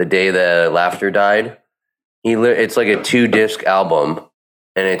the day the laughter died. It's like a 2-disc album,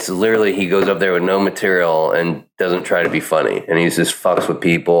 and it's literally he goes up there with no material and doesn't try to be funny, and he just fucks with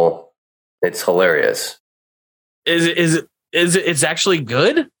people. It's hilarious. It's actually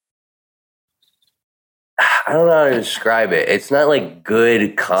good? I don't know how to describe it. It's not like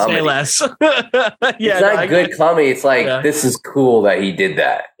good comedy. Say less. It's not good comedy. It's like, this is cool that he did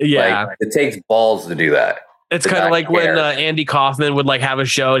that. Yeah. Like, it takes balls to do that. It's kind of like when Andy Kaufman would like have a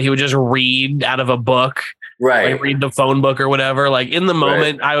show and he would just read out of a book. Right. Like read the phone book or whatever. Like in the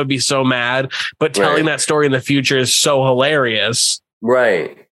moment, I would be so mad. But telling that story in the future is so hilarious.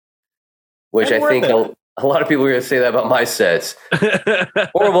 Right. Which I think a lot of people are going to say that about my sets.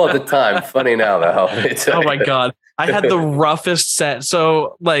 Horrible at the time. Funny now, though. Oh my God. I had the roughest set.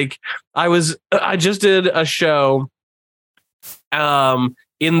 So like I just did a show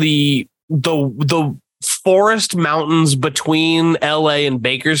in the forest mountains between LA and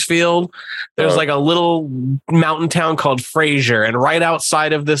Bakersfield. There's like a little mountain town called Fraser. And right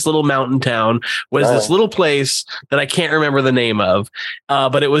outside of this little mountain town was this little place that I can't remember the name of.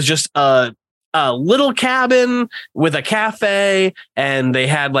 But it was just a little cabin with a cafe, and they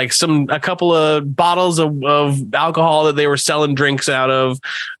had like a couple of bottles of alcohol that they were selling drinks out of,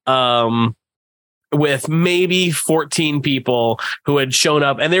 with maybe 14 people who had shown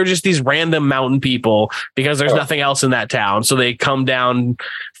up, and they were just these random mountain people because there's nothing else in that town. So they come down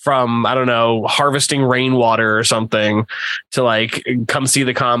from, I don't know, harvesting rainwater or something to like come see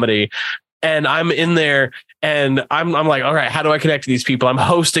the comedy. And I'm in there and I'm like, all right, how do I connect to these people? I'm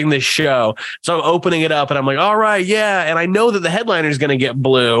hosting this show. So I'm opening it up and I'm like, all right, yeah. And I know that the headliner is going to get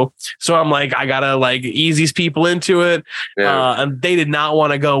blue. So I'm like, I got to like ease these people into it. Yeah. And they did not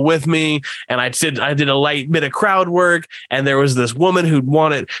want to go with me. And I did a light bit of crowd work. And there was this woman who'd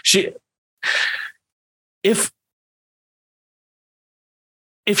wanted,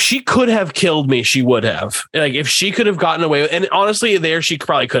 if she could have killed me, she would have. Like if she could have gotten away with, and honestly, she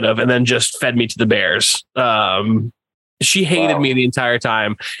probably could have, and then just fed me to the bears. She hated me the entire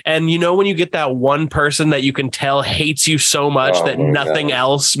time. And you know, when you get that one person that you can tell hates you so much that nothing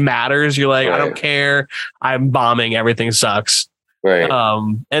else matters, you're like, I don't care. I'm bombing. Everything sucks. Right.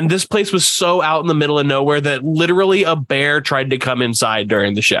 And this place was so out in the middle of nowhere that literally a bear tried to come inside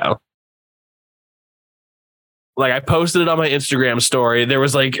during the show. Like I posted it on my Instagram story. There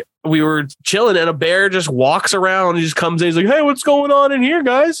was like, we were chilling and a bear just walks around and just comes in. He's like, hey, what's going on in here,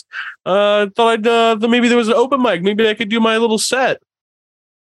 guys? Thought maybe there was an open mic. Maybe I could do my little set.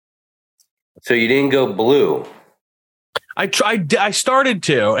 So you didn't go blue. I started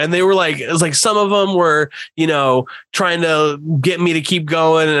to, and they were like, it was like some of them were, you know, trying to get me to keep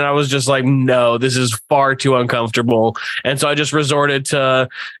going. And I was just like, no, this is far too uncomfortable. And so I just resorted to,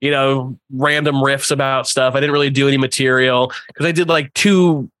 you know, random riffs about stuff. I didn't really do any material because I did like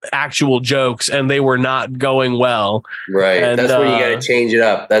 2 actual jokes and they were not going well. Right. And, that's when you got to change it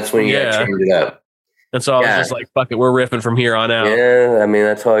up. That's when you got to change it up. And so I was just like, fuck it, we're riffing from here on out. Yeah. I mean,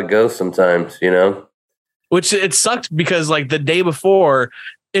 that's how it goes sometimes, you know? Which it sucked because like the day before,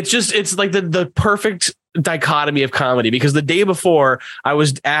 it's like the perfect dichotomy of comedy, because the day before I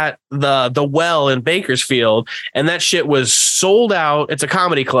was at the Well in Bakersfield, and that shit was sold out. It's a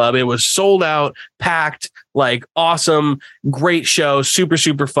comedy club. It was sold out, packed, like awesome, great show, super,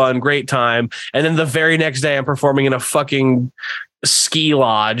 super fun, great time. And then the very next day I'm performing in a fucking ski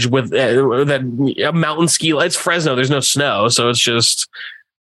lodge with a mountain ski. It's Fresno. There's no snow. So it's just,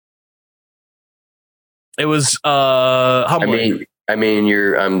 it was humbling.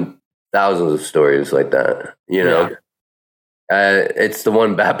 I'm thousands of stories like that, you know. It's the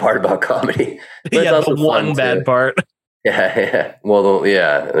one bad part about comedy. But Yeah, the one bad part. Yeah. Well,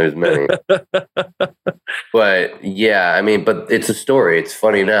 yeah, there's many. But yeah, I mean, but it's a story. It's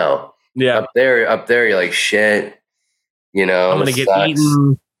funny now. Yeah. Up there, you're like, shit, you know, I'm gonna get sucks.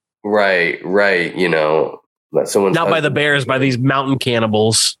 eaten. Right. You know, someone Not by the bears, by these mountain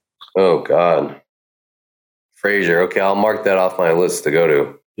cannibals. Oh God. Frasier. Okay, I'll mark that off my list to go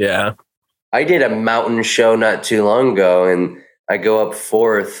to. Yeah. I did a mountain show not too long ago, and I go up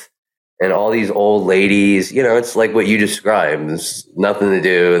fourth, and all these old ladies, you know, it's like what you described. There's nothing to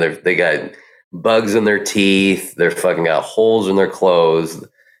do. They got bugs in their teeth. They're fucking got holes in their clothes,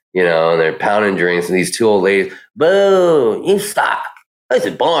 you know, and they're pounding drinks. And these two old ladies, boo, you stop. This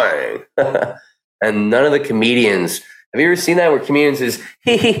is boring. And none of the comedians, have you ever seen that where comedians is,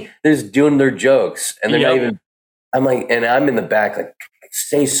 they're just doing their jokes, and they're not even, I'm like, and I'm in the back like,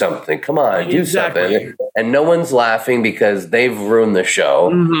 say something, come on, do something. And no one's laughing because they've ruined the show,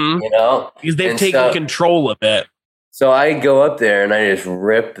 you know? Because they've taken control of it. So I go up there and I just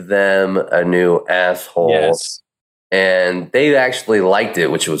rip them a new asshole. Yes. And they actually liked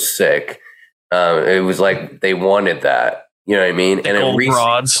it, which was sick. It was like they wanted that. You know what I mean? And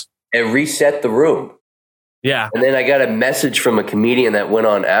it reset the room. Yeah. And then I got a message from a comedian that went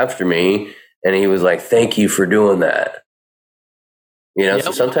on after me, and he was like, thank you for doing that. You know,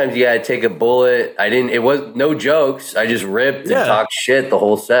 so sometimes you gotta take a bullet. It was no jokes. I just ripped and talked shit the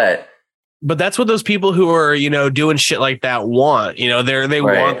whole set. But that's what those people who are, you know, doing shit like that want. You know, they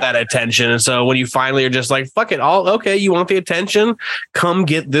want that attention. And so when you finally are just like, fuck it, okay, you want the attention? Come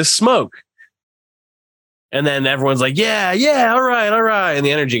get this smoke. And then everyone's like, yeah, all right. And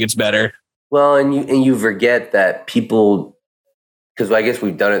the energy gets better. Well, and you forget that people, because I guess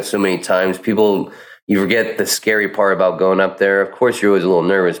we've done it so many times, you forget the scary part about going up there. Of course, you're always a little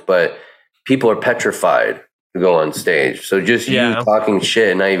nervous, but people are petrified to go on stage. So just you talking shit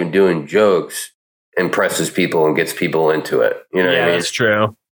and not even doing jokes impresses people and gets people into it. You know what I mean? That's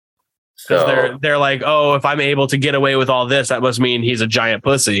true. Because they're like, oh, if I'm able to get away with all this, that must mean he's a giant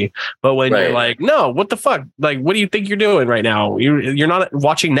pussy. But when you're like, no, what the fuck? Like, what do you think you're doing right now? You're not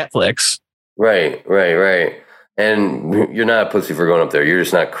watching Netflix. Right. And you're not a pussy for going up there. You're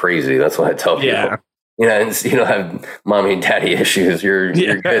just not crazy. That's what I tell people. Yeah. You know, and you don't have mommy and daddy issues. You're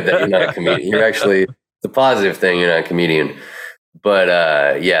good that you're not a comedian. You're actually, it's a positive thing. You're not a comedian.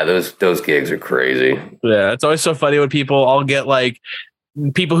 But those gigs are crazy. Yeah, it's always so funny when people all get like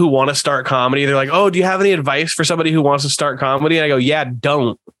people who want to start comedy. They're like, oh, do you have any advice for somebody who wants to start comedy? And I go, yeah,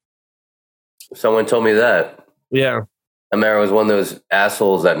 don't. Someone told me that. Yeah. I remember I was one of those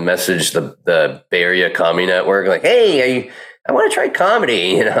assholes that messaged the Bay Area Comedy Network like, hey, I want to try comedy,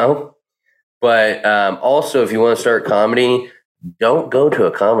 you know? But also, if you want to start comedy, don't go to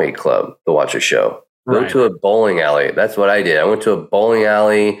a comedy club to watch a show. Go to a bowling alley. That's what I did. I went to a bowling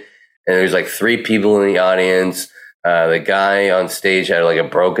alley, and there's like 3 people in the audience. The guy on stage had like a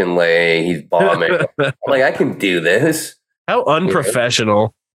broken leg. He's bombing. I'm like, I can do this. How unprofessional. You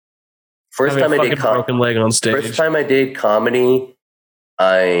know? First time I did broken leg on stage. First time I did comedy,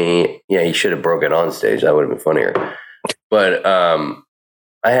 he should have broken on stage. That would have been funnier. But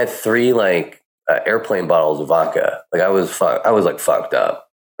I had 3 like airplane bottles of vodka. Like I was like fucked up.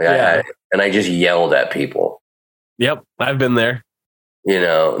 Like I just yelled at people. Yep, I've been there. You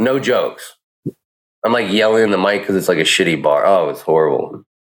know, no jokes. I'm like yelling in the mic because it's like a shitty bar. Oh, it's horrible.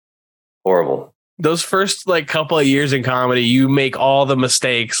 Horrible. Those first like couple of years in comedy, you make all the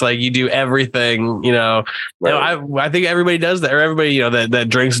mistakes. Like you do everything, you know. Right. You know, I think everybody does that, or everybody, you know, that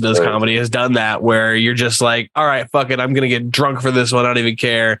drinks and does comedy has done that, where you're just like, all right, fuck it, I'm gonna get drunk for this one. I don't even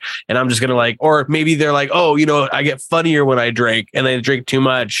care, and I'm just gonna like, or maybe they're like, oh, you know, I get funnier when I drink, and they drink too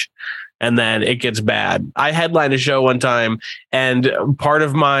much, and then it gets bad. I headlined a show one time, and part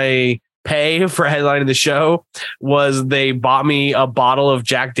of my pay for headlining the show was they bought me a bottle of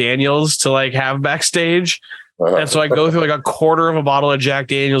Jack Daniels to like have backstage. And so I go through like a quarter of a bottle of Jack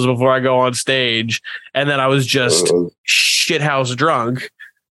Daniels before I go on stage. And then I was just shithouse drunk,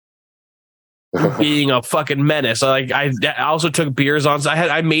 being a fucking menace. I also took beers on.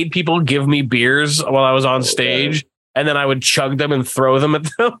 I made people give me beers while I was on stage and then I would chug them and throw them at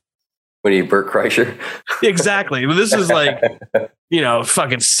them. What are you, Bert Kreischer? Exactly. This is like,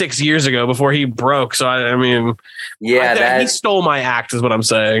 fucking 6 years ago before he broke. So I mean, he stole my act, is what I'm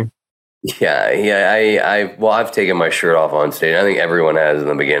saying. Yeah. I've taken my shirt off on stage. I think everyone has in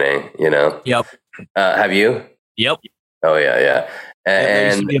the beginning. Yep. Have you? Yep. Oh yeah. And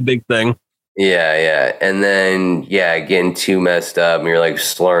used to be a big thing. Yeah. And then, getting too messed up and you're like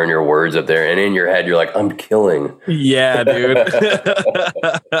slurring your words up there. And in your head, you're like, I'm killing. Yeah, dude.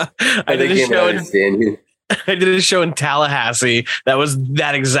 I did a show in Tallahassee. That was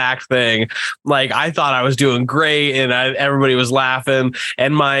that exact thing. Like, I thought I was doing great and everybody was laughing.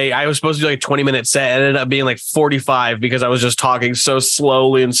 And I was supposed to do like a 20-minute set. It ended up being like 45 because I was just talking so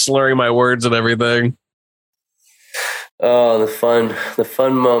slowly and slurring my words and everything. Oh, the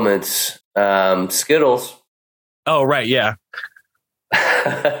fun moments. Skittles. Oh, right. Yeah.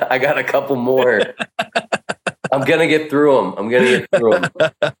 I got a couple more. I'm going to get through them.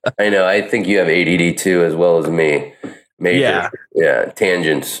 I know. I think you have ADD too, as well as me. Major. Yeah.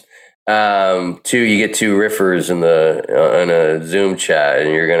 Tangents. 2, you get 2 riffers in a Zoom chat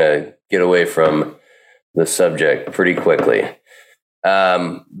and you're going to get away from the subject pretty quickly.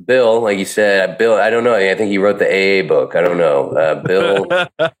 Bill, like you said, I don't know. I think he wrote the AA book. I don't know. Bill,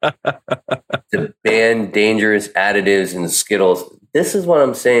 to ban dangerous additives in Skittles. This is what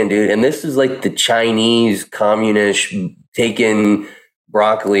I'm saying, dude. And this is like the Chinese communist taking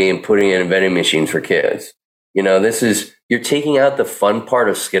broccoli and putting it in vending machines for kids. You're taking out the fun part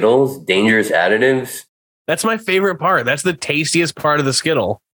of Skittles, dangerous additives. That's my favorite part. That's the tastiest part of the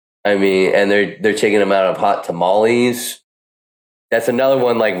Skittle. I mean, and they're taking them out of hot tamales. That's another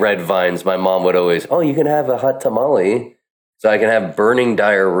one like red vines. My mom would always, you can have a hot tamale. So I can have burning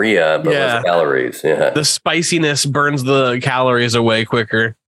diarrhea, but less calories. Yeah. The spiciness burns the calories away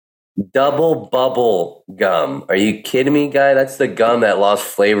quicker. Double bubble gum. Are you kidding me, guy? That's the gum that lost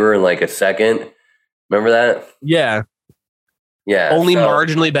flavor in like a second. Remember that? Yeah. Yeah. Only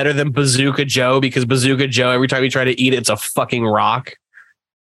marginally better than Bazooka Joe, because Bazooka Joe, every time you try to eat it, it's a fucking rock.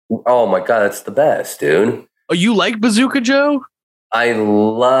 Oh my God, that's the best, dude. Oh, you like Bazooka Joe? I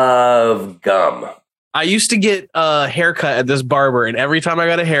love gum. I used to get a haircut at this barber, and every time I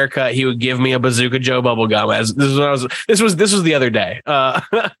got a haircut, he would give me a Bazooka Joe bubble gum. This was the other day.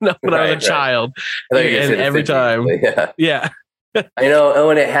 When I was a child, and every time, yeah. I know. Oh,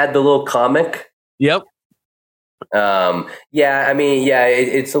 and it had the little comic. Yep. I mean,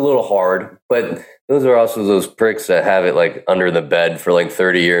 it's a little hard, but those are also those pricks that have it like under the bed for like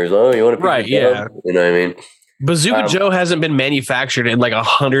 30 years. Oh, you want to? Right. Yeah. You know what I mean? Bazooka Joe hasn't been manufactured in like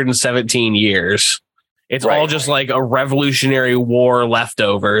 117 years. It's all just like a Revolutionary War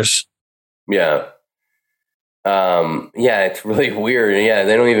leftovers. Yeah. It's really weird. Yeah,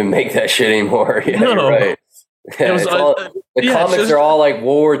 they don't even make that shit anymore. Yeah, no. You're right. Yeah, comics are all like World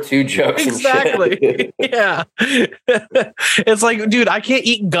War II jokes. Exactly. And shit. Yeah. It's like, dude, I can't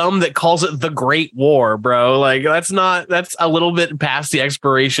eat gum that calls it the Great War, bro. Like that's a little bit past the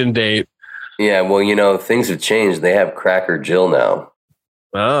expiration date. Yeah, well, things have changed. They have Cracker Jill now.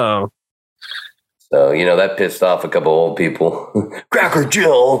 Oh. So, that pissed off a couple old people. Cracker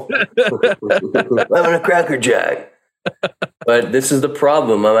Jill! Having a Cracker Jack. But this is the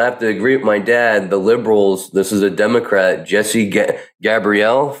problem. I'm going to have to agree with my dad. The liberals, this is a Democrat, Jesse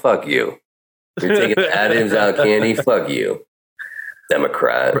Gabrielle, fuck you. You're taking additives out of candy, fuck you.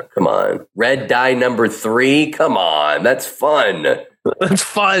 Democrat, come on. Red dye number 3, come on. That's fun. That's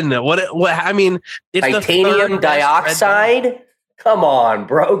fun. What I mean, it's titanium dioxide. Come on,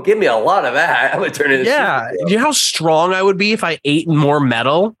 bro. Give me a lot of that. I'm gonna turn it. Yeah. Do you know how strong I would be if I ate more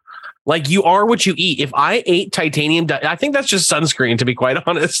metal? Like, you are what you eat. If I ate titanium, I think that's just sunscreen. To be quite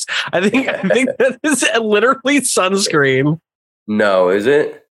honest, I think that is literally sunscreen. No, is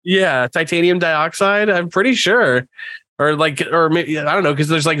it? Yeah, titanium dioxide. I'm pretty sure. Or maybe, I don't know, because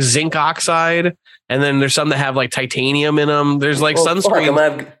there's like zinc oxide, and then there's some that have like titanium in them. There's like sunscreen.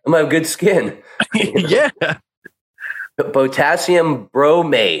 I'm gonna have good skin. Yeah. Potassium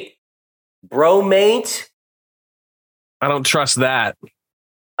bromate. Bromate? I don't trust that.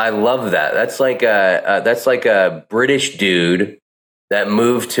 I love that. That's like a British dude that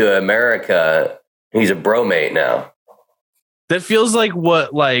moved to America. He's a bromate now. That feels like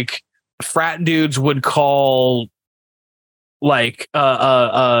what like frat dudes would call like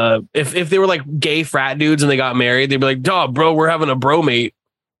if they were like gay frat dudes and they got married, they'd be like, "Dog, bro, we're having a bromate."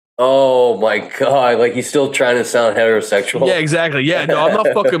 Oh my God. Like, he's still trying to sound heterosexual. Yeah, exactly. Yeah, no, I'm not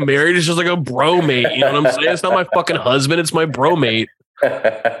fucking married. It's just like a bromate. You know what I'm saying? It's not my fucking husband. It's my bromate.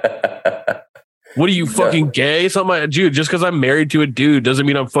 What are you, fucking gay? It's not my dude. Just because I'm married to a dude doesn't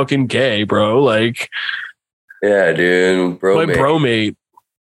mean I'm fucking gay, bro. Like, Yeah, dude. My Bromate. bromate.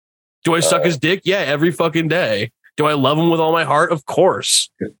 Do I suck his dick? Yeah, every fucking day. Do I love him with all my heart? Of course.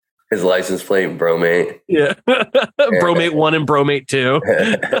 His license plate, Bromate. Yeah. Bromate 1 and Bromate 2.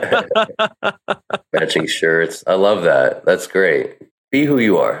 Matching shirts. I love that. That's great. Be who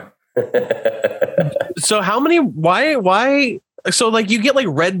you are. So why so like you get like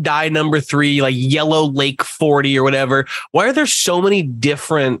red dye number 3, like yellow Lake 40 or whatever. Why are there so many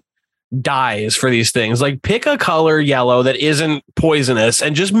different dyes for these things? Like pick a color yellow that isn't poisonous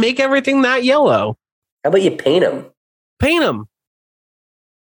and just make everything that yellow. How about you paint them? Paint them.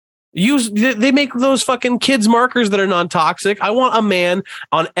 They make those fucking kids markers that are non-toxic. I want a man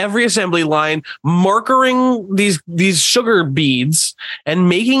on every assembly line markering these sugar beads and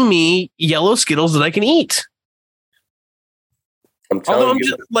making me yellow Skittles that I can eat. I'm telling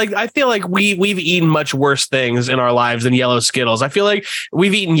you. I feel like we've eaten much worse things in our lives than yellow Skittles. I feel like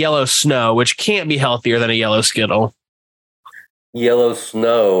we've eaten yellow snow, which can't be healthier than a yellow Skittle. Yellow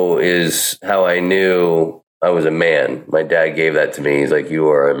snow is how I knew I was a man. My dad gave that to me. He's like, "You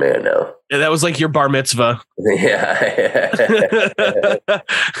are a man now." Yeah, that was like your bar mitzvah. Yeah.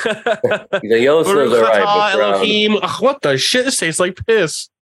 He's like, yellow snow's all right. But Elohim. Ugh, what the shit? This tastes like piss.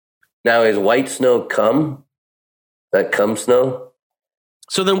 now, is white snow cum? That cum snow?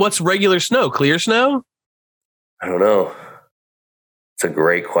 So then what's regular snow? Clear snow? I don't know. It's a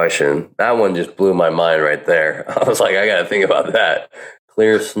great question. That one just blew my mind right there. I was like, I got to think about that.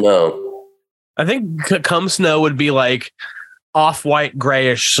 Clear snow. I think cum snow would be like off-white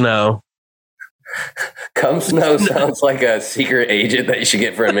grayish snow. Cum snow sounds like a secret agent that you should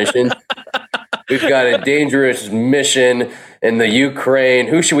get for a mission. We've got a dangerous mission in the Ukraine.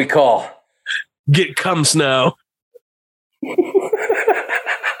 Who should we call? Get cum snow.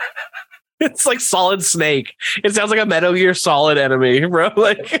 It's like Solid Snake. It sounds like a Metal Gear Solid enemy, bro.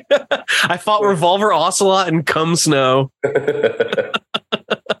 Like I fought Revolver Ocelot and cum snow.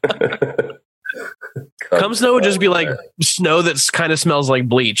 Cum snow would just be like snow that kind of smells like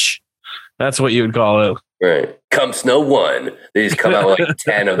bleach. That's what you would call it. Right. Cum Snow 1. They just come out with like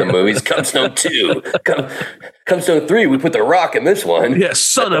 10 of the movies. Cum Snow 2. Cum Snow 3. We put the rock in this one. Yeah,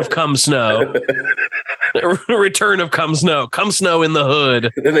 Son of Cum Snow. Return of Cum Snow. Cum Snow in the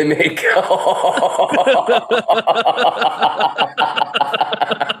Hood. Then they make. Oh,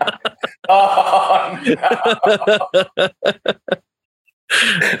 no.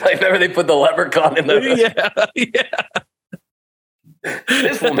 Like, remember they put the leprechaun in the. Yeah.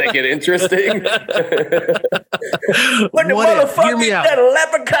 This will make it interesting. What the Hear me motherfucker is out. that, a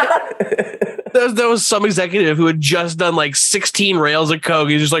leprechaun? There was some executive who had just done like 16 rails of coke.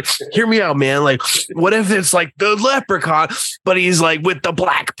 He's just like, hear me out, man. Like, what if it's like the leprechaun, but he's like with the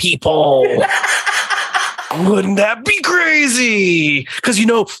black people? Wouldn't that be crazy? Because you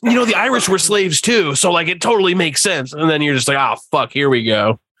know, the Irish were slaves too, so like it totally makes sense. And then you're just like, oh fuck, here we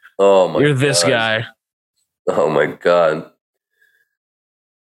go. Oh my! You're this guy. Oh my god.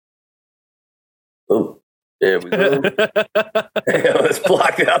 Oh, there we go. Let's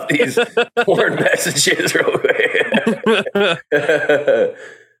block out these porn messages real quick.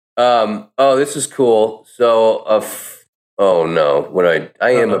 Oh, this is cool. So, oh no,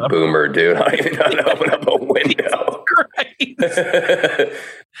 I am a boomer, dude. I don't even know how to open up a window.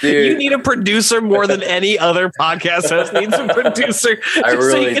 Dude, you need a producer more than any other podcast host needs a producer. I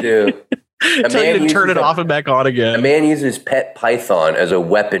really do. Tell you to turn it off and back on again. A man uses pet python as a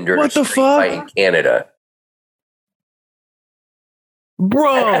weapon during What the street fight in Canada.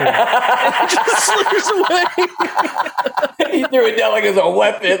 Bro, it just slips away. He threw it down like it was a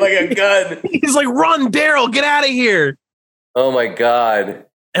weapon, like a gun. He's like, run, Daryl, get out of here. Oh my god.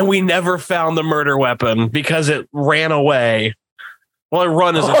 And we never found the murder weapon because it ran away. Well,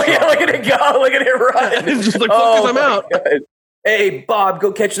 run is a yeah, look at it go. Look at it run. It's just like, fuck this, I'm out. God. Hey, Bob,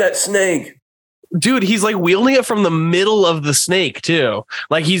 go catch that snake. Dude, he's like wielding it from the middle of the snake too.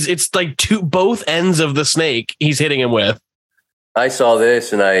 Like it's like both ends of the snake he's hitting him with. I saw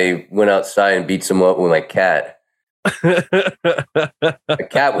this and I went outside and beat someone up with my cat. A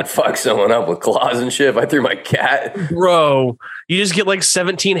cat would fuck someone up with claws and shit if I threw my cat. Bro, you just get like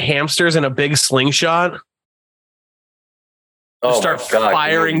 17 hamsters and a big slingshot. Oh, Start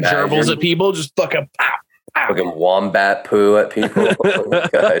firing gerbils at people. Just fucking pow, pow. Fucking wombat poo at people. Oh my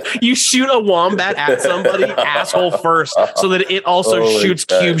God. You shoot a wombat at somebody, asshole first, so that it also Holy shoots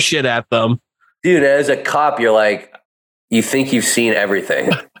God. cube shit at them. Dude, as a cop, you're like, you think you've seen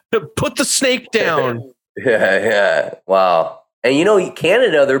everything. Put the snake down. Yeah. Wow. And you know,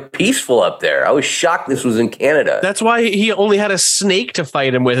 Canada, they're peaceful up there. I was shocked this was in Canada. That's why he only had a snake to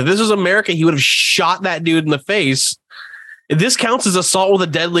fight him with. If this was America, he would have shot that dude in the face. This counts as assault with a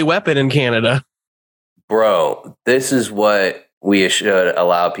deadly weapon in Canada. Bro, this is what we should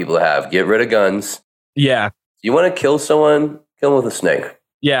allow people to have. Get rid of guns. Yeah. You want to kill someone? Kill them with a snake.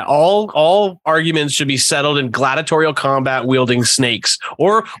 Yeah, all arguments should be settled in gladiatorial combat wielding snakes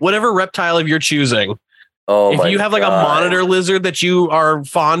or whatever reptile of your choosing. Oh, if you have like a monitor lizard that you are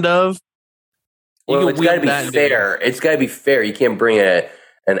fond of, well, it's got to be fair. It's got to be fair. You can't bring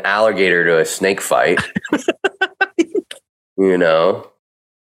an alligator to a snake fight. You know.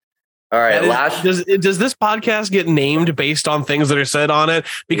 All right. Does this podcast get named based on things that are said on it?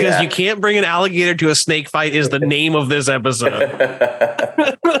 Because you can't bring an alligator to a snake fight is the name of this episode.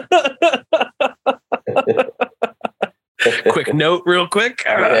 Quick note, real quick.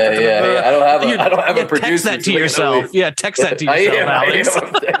 Yeah. I don't have a producer. Text that to yourself. Yeah, text that to yourself, Alex.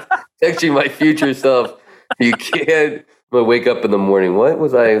 Texting my future self. You can't. I'm gonna wake up in the morning. What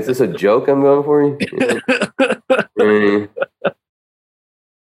was I? Is this a joke I'm going for?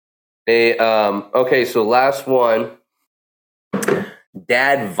 Hey, okay, so last one.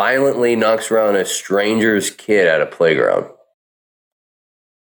 Dad violently knocks around a stranger's kid at a playground.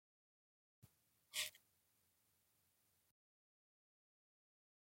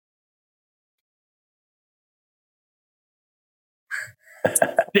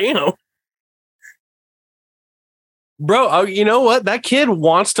 Damn. Bro, you know what? That kid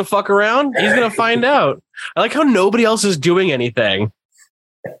wants to fuck around. He's going to find out. I like how nobody else is doing anything.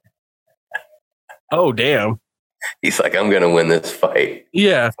 Oh, damn. He's like, I'm going to win this fight.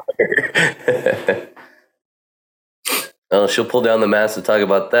 Yeah. Oh, she'll pull down the mask to talk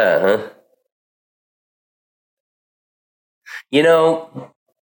about that, huh? You know,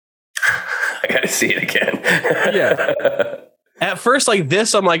 I got to see it again. Yeah. At first, like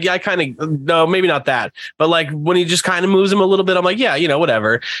this, I'm like, yeah, I kind of, no, maybe not that. But like when he just kind of moves him a little bit, I'm like, yeah, you know,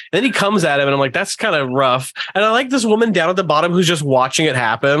 whatever. And then he comes at him and I'm like, that's kind of rough. And I like this woman down at the bottom who's just watching it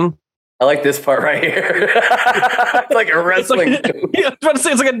happen. I like this part right here. It's like a wrestling. Yeah, I was about to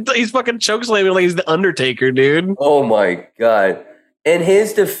say, it's like he's fucking chokeslamming like he's the Undertaker, dude. Oh my God. In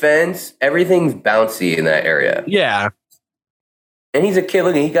his defense, everything's bouncy in that area. Yeah. And he's a kid.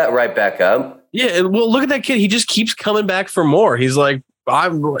 Look, he got right back up. Yeah, well, look at that kid. He just keeps coming back for more. He's like,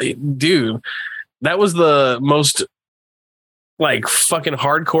 dude, that was the most like fucking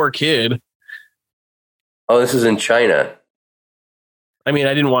hardcore kid. Oh, this is in China. I mean,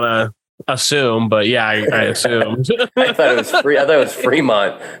 I didn't want to assume, but yeah, I assumed. I thought it was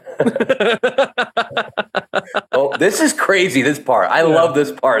Fremont. Oh, this is crazy. This part. I love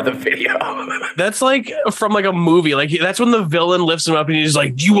this part of the video. That's like from like a movie. Like that's when the villain lifts him up and he's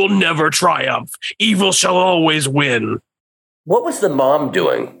like, "You will never triumph. Evil shall always win." What was the mom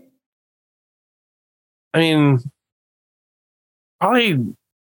doing? I mean, probably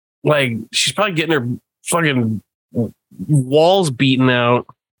like she's probably getting her fucking walls beaten out.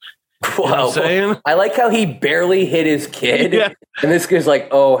 Wow. You know what I'm saying? I like how he barely hit his kid. Yeah. And this guy's like,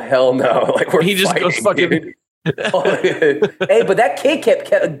 oh, hell no. Like he just goes fucking. Hey, but that kid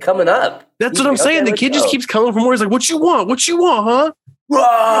kept coming up. That's what I'm saying. The kid just keeps coming from where he's like, what you want? What you want,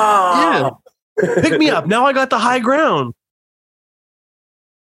 huh? Yeah. Pick me up. Now I got the high ground.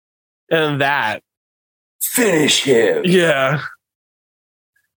 And that. Finish him. Yeah.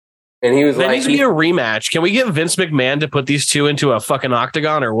 And he was there like, needs to be a rematch. Can we get Vince McMahon to put these two into a fucking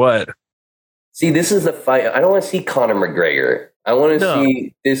octagon or what? See, this is the fight. I don't want to see Conor McGregor. I want to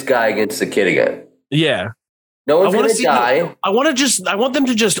see this guy against the kid again. Yeah. No one's going to die. I want them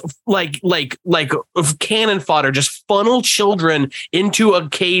to just like cannon fodder, just funnel children into a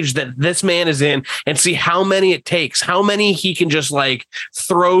cage that this man is in and see how many it takes, how many he can just like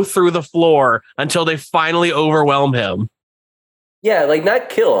throw through the floor until they finally overwhelm him. Yeah, like not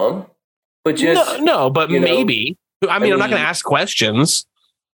kill him, but just but maybe. I mean, I'm not going to ask questions.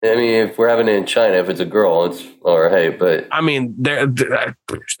 I mean, if we're having it in China, if it's a girl, it's all right. But I mean, they're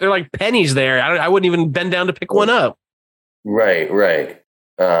like pennies there. I wouldn't even bend down to pick one up. Right.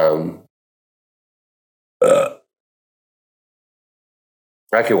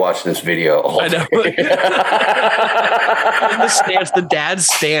 I could watch this video all day. The dad's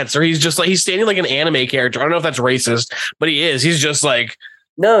stance, or he's just like he's standing like an anime character. I don't know if that's racist, but he is. He's just like.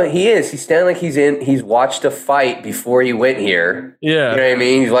 No, he is. He's standing like he's watched a fight before he went here. Yeah. You know what I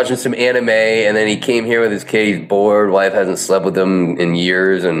mean? He's watching some anime and then he came here with his kid. He's bored. Wife hasn't slept with him in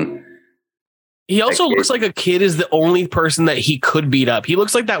years. And he also looks like a kid is the only person that he could beat up. He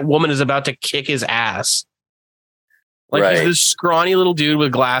looks like that woman is about to kick his ass. Like he's this scrawny little dude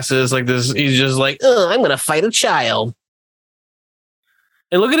with glasses like this. He's just like, I'm going to fight a child.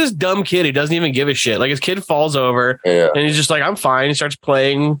 And look at this dumb kid. He doesn't even give a shit. Like his kid falls over and he's just like, I'm fine. He starts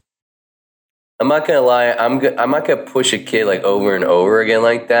playing. I'm not going to lie. I'm not going to push a kid like over and over again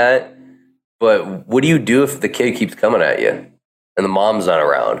like that. But what do you do if the kid keeps coming at you and the mom's not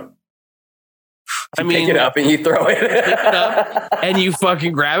around? I mean, pick it up and you throw it. pick it up and you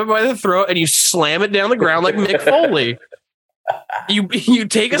fucking grab it by the throat and you slam it down the ground like Mick Foley. You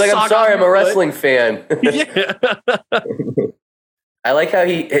take He's a like, sock I'm sorry, off I'm a your foot. wrestling fan. Yeah. I like how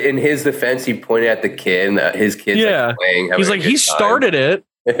he, in his defense, he pointed at the kid and his kid's like playing. He's like, he started it.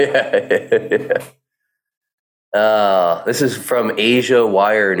 This is from Asia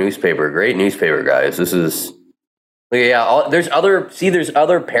Wire newspaper. Great newspaper, guys. This is, there's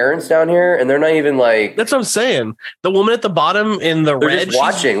other parents down here, and they're not even like. That's what I'm saying. The woman at the bottom in the They're red, just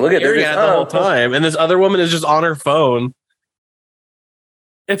watching. Look at they're the whole time, and this other woman is just on her phone.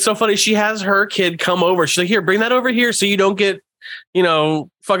 It's so funny. She has her kid come over. She's like, "Here, bring that over here, so you don't get,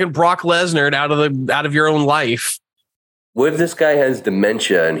 fucking Brock Lesnar out of your own life." What if this guy has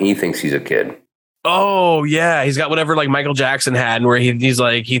dementia and he thinks he's a kid? Oh yeah, he's got whatever like Michael Jackson had, where he's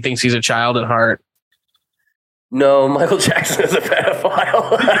like he thinks he's a child at heart. No, Michael Jackson is a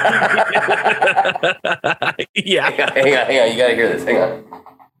pedophile. Yeah. Hang on. You gotta hear this. Hang on.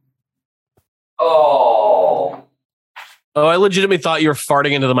 Oh, I legitimately thought you were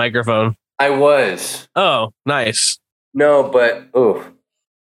farting into the microphone. I was. Oh, nice. No, but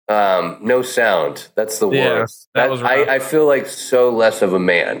no sound. That's the worst. That was rough. I feel like so less of a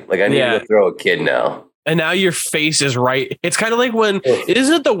man. Like I need to throw a kid now. And now your face is right. It's kind of like when,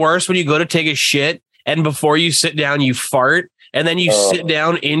 isn't it the worst when you go to take a shit and before you sit down, you fart and then you sit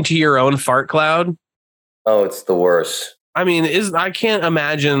down into your own fart cloud? Oh, it's the worst. I mean, I can't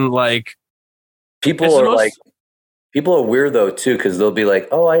imagine like people are weird though too, because they'll be like,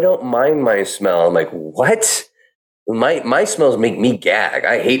 "Oh, I don't mind my smell." I'm like, "What? My smells make me gag.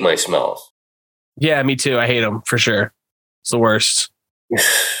 I hate my smells." Yeah, me too. I hate them for sure. It's the worst.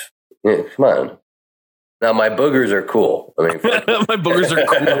 Yeah, come on. Now my boogers are cool. I mean, my boogers are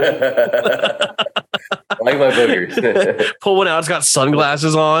cool. I like my boogers. Pull one out. It's got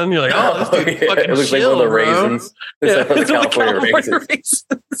sunglasses on. You're like, oh, this dude's fucking it looks chill, like one of the bro. raisins. It's like one of the California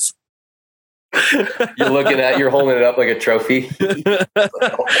raisins. You're holding it up like a trophy.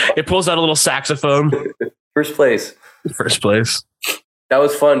 It pulls out a little saxophone. First place. That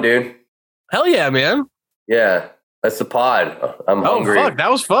was fun, dude. Hell yeah, man. Yeah, that's the pod. I'm hungry. Oh, fuck. That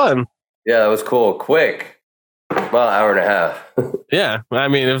was fun. Yeah, that was cool. Quick. Well, hour and a half. Yeah, I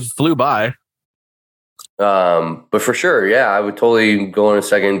mean, it flew by. But for sure, yeah, I would totally go on a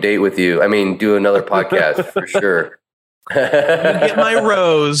second date with you. I mean, do another podcast for sure. You get my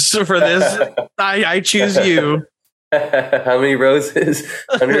rose for this. I choose you. How many roses?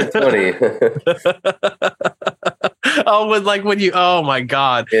 120. Oh my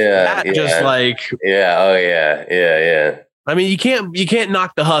God. Yeah. Just like. Yeah. Oh yeah. Yeah. I mean, you can't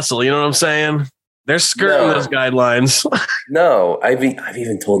knock the hustle. You know what I'm saying? They're skirting those guidelines. No, I've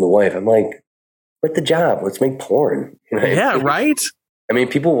even told the wife, I'm like, quit the job. Let's make porn. You know yeah, right? I mean,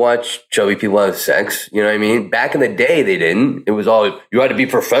 people watch chubby people have sex. You know what I mean? Back in the day, they didn't. It was all, you had to be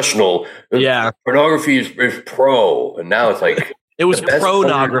professional. Yeah. Pornography is pro. And now it's like. It was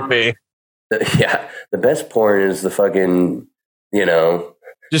pronography. Yeah. The best porn is the fucking,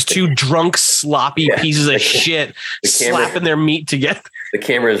 just two drunk, sloppy pieces of shit slapping their meat together. The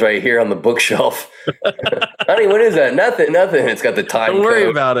camera is right here on the bookshelf. Honey, what is that? Nothing. It's got the time. Don't worry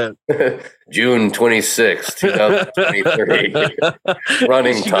about it. June 26, 2023.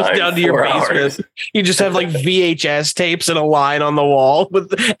 Running time. Goes down to your basement. Hours. You just have like VHS tapes and a line on the wall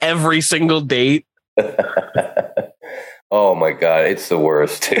with every single date. Oh my God, it's the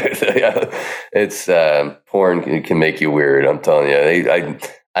worst, dude. It's porn can make you weird. I'm telling you.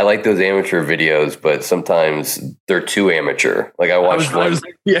 I like those amateur videos, but sometimes they're too amateur. Like I watched one.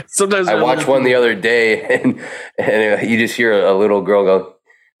 Sometimes I watched one the other day, and you just hear a little girl go,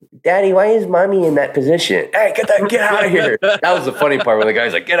 "Daddy, why is mommy in that position? Hey, get out of here!" That was the funny part where the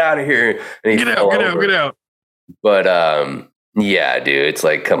guy's like, "Get out of here!" And he get out. But yeah, dude, it's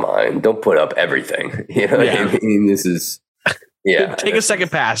like, come on, don't put up everything. You know, yeah. I mean, this is Take a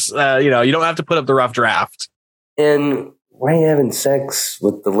second pass. You don't have to put up the rough draft. And why are you having sex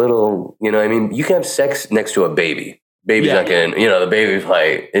with the little, I mean, you can have sex next to a baby. Baby's not going to, the baby's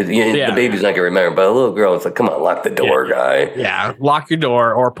like, the baby's not going to remember. But a little girl, it's like, come on, lock the door, guy. Yeah, lock your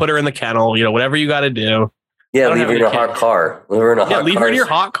door or put her in the kennel, whatever you got to do. Yeah, leave her in a hot car. Leave her in your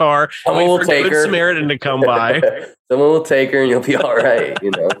hot car. Someone will take her. Samaritan to come by. Someone will take her and you'll be all right,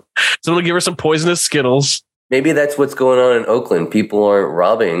 Someone will give her some poisonous Skittles. Maybe that's what's going on in Oakland. People aren't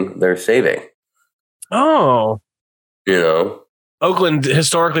robbing, they're saving. Oh. Oakland,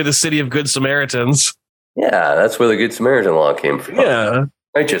 historically the city of Good Samaritans. Yeah, that's where the Good Samaritan law came from. Yeah.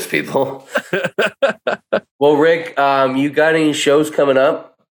 Righteous people. Well, Rick, you got any shows coming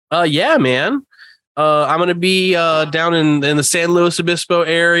up? Yeah, man. I'm going to be down in the San Luis Obispo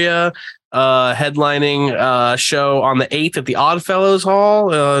area, headlining a show on the 8th at the Oddfellows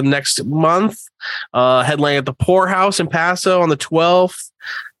Hall next month, headlining at the Poorhouse in Paso on the 12th.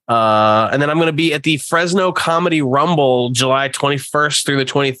 And then I'm going to be at the Fresno Comedy Rumble July 21st through the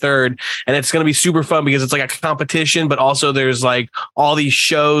 23rd. And it's going to be super fun because it's like a competition, but also there's like all these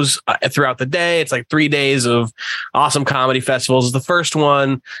shows throughout the day. It's like 3 days of awesome comedy festivals. It's the first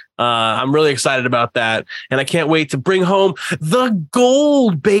one. I'm really excited about that. And I can't wait to bring home the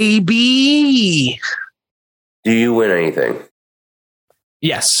gold, baby. Do you win anything?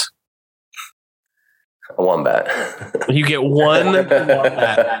 Yes. A wombat. You get one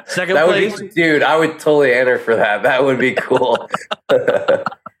wombat. Second place. Dude, I would totally enter for that. That would be cool.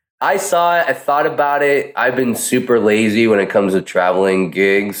 I saw it. I thought about it. I've been super lazy when it comes to traveling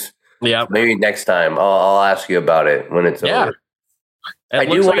gigs. Yeah. Maybe next time I'll ask you about it when it's over. I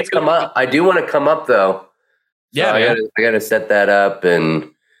do want to come up. I do want to come up though. So yeah, I got to set that up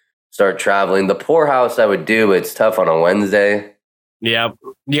and start traveling. The Poorhouse I would do, but it's tough on a Wednesday. Yeah,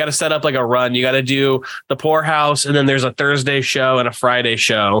 you got to set up like a run. You got to do the Poorhouse, and then there's a Thursday show and a Friday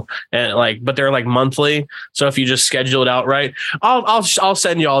show, and but they're like monthly. So if you just schedule it out right, I'll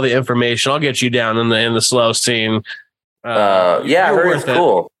send you all the information. I'll get you down in the slow scene. I heard it's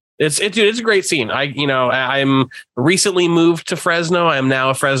cool. It's a great scene. I'm recently moved to Fresno. I am now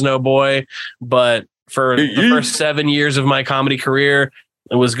a Fresno boy, but for the first 7 years of my comedy career,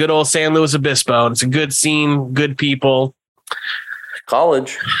 it was good old San Luis Obispo. And it's a good scene, good people.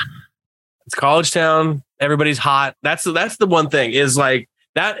 College. It's college town. Everybody's hot. That's the one thing is like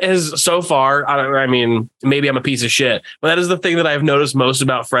that is so far. I mean, maybe I'm a piece of shit, but that is the thing that I've noticed most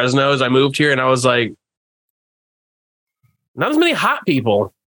about Fresno is I moved here and I was like, not as many hot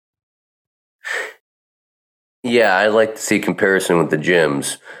people. Yeah, I like to see comparison with the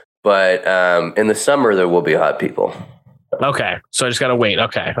gyms, but in the summer there will be hot people. Okay, so I just gotta wait.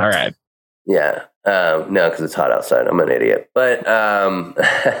 Okay, all right. Yeah. No, because it's hot outside. I'm an idiot. But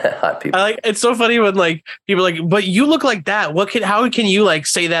hot people. It's so funny when like people are like, but you look like that. How can you like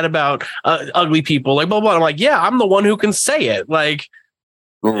say that about ugly people? Like blah blah. I'm like, yeah, I'm the one who can say it. Like,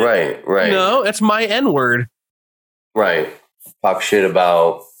 right. No, it's my N-word. Right. Talk shit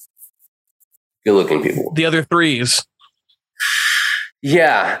about good-looking people. The other threes.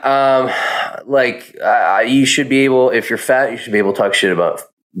 Yeah. You should be able. If you're fat, you should be able to talk shit about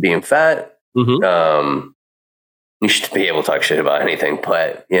being fat. Mm-hmm. You should be able to talk shit about anything,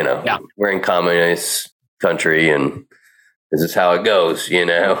 but we're in communist country and this is how it goes, Been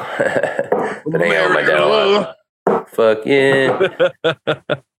hanging out with my dad a lot. Fuck yeah.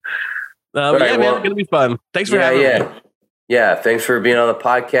 Man, it's gonna be fun. Thanks for having me. Yeah, thanks for being on the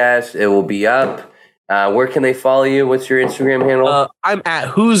podcast. It will be up. Where can they follow you? What's your Instagram handle? I'm at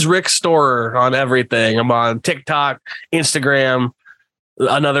Who's Rick Storer on everything. I'm on TikTok, Instagram.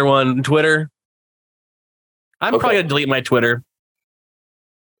 Another one, Twitter. I'm probably going to delete my Twitter.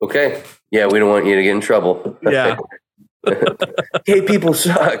 Okay. Yeah, we don't want you to get in trouble. Yeah. Gay people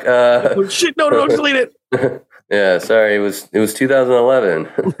suck. Shit, no, delete it. Yeah, sorry. It was 2011.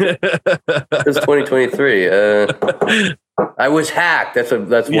 It was 2023. I was hacked. That's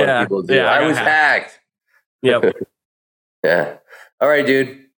what people do. I was hacked. Yep. Yeah. All right,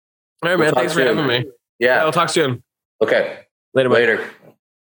 dude. All right, man. Thanks for having me. Yeah. We'll talk soon. Okay. Later.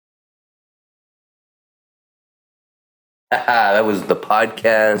 That was the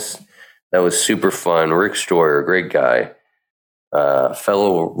podcast. That was super fun. Rick Storer, great guy,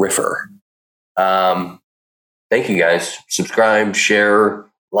 fellow riffer. Thank you guys. Subscribe, share,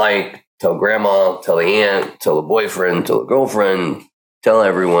 like, tell grandma, tell the aunt, tell the boyfriend, tell the girlfriend, tell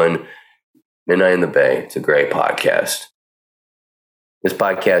everyone. Midnight in the Bay. It's a great podcast. This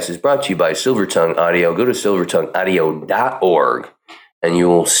podcast is brought to you by Silvertongue Audio. Go to silvertongueaudio.org and you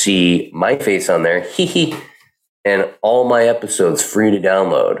will see my face on there. And all my episodes free to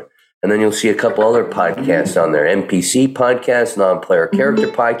download. And then you'll see a couple other podcasts on there. NPC podcast, non-player character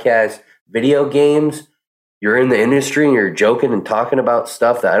podcast, video games. You're in the industry and you're joking and talking about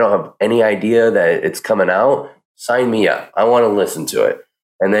stuff that I don't have any idea that it's coming out. Sign me up. I want to listen to it.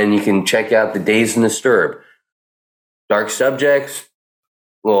 And then you can check out the Dazed and Disturbed. Dark subjects,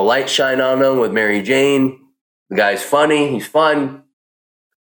 a little light shine on them with Mary Jane. The guy's funny. He's fun.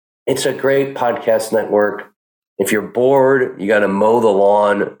 It's a great podcast network. If you're bored, you got to mow the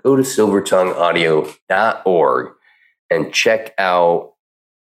lawn, go to silvertongueaudio.org and check out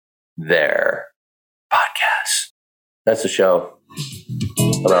their podcast. That's the show.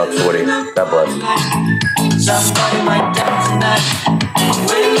 I'm out, Woody. God bless. Somebody might die tonight.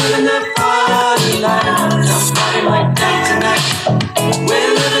 We're living the party life. Somebody might die tonight.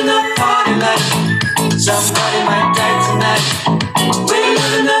 We're living the life. Somebody might die tonight. We're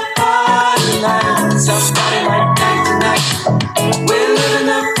living the party life. Somebody might die tonight. We're living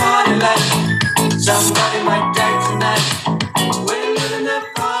the party life. Somebody might die tonight. We're living the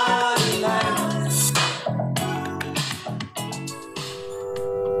party life.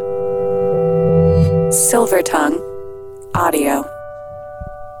 Silver Tongue Audio.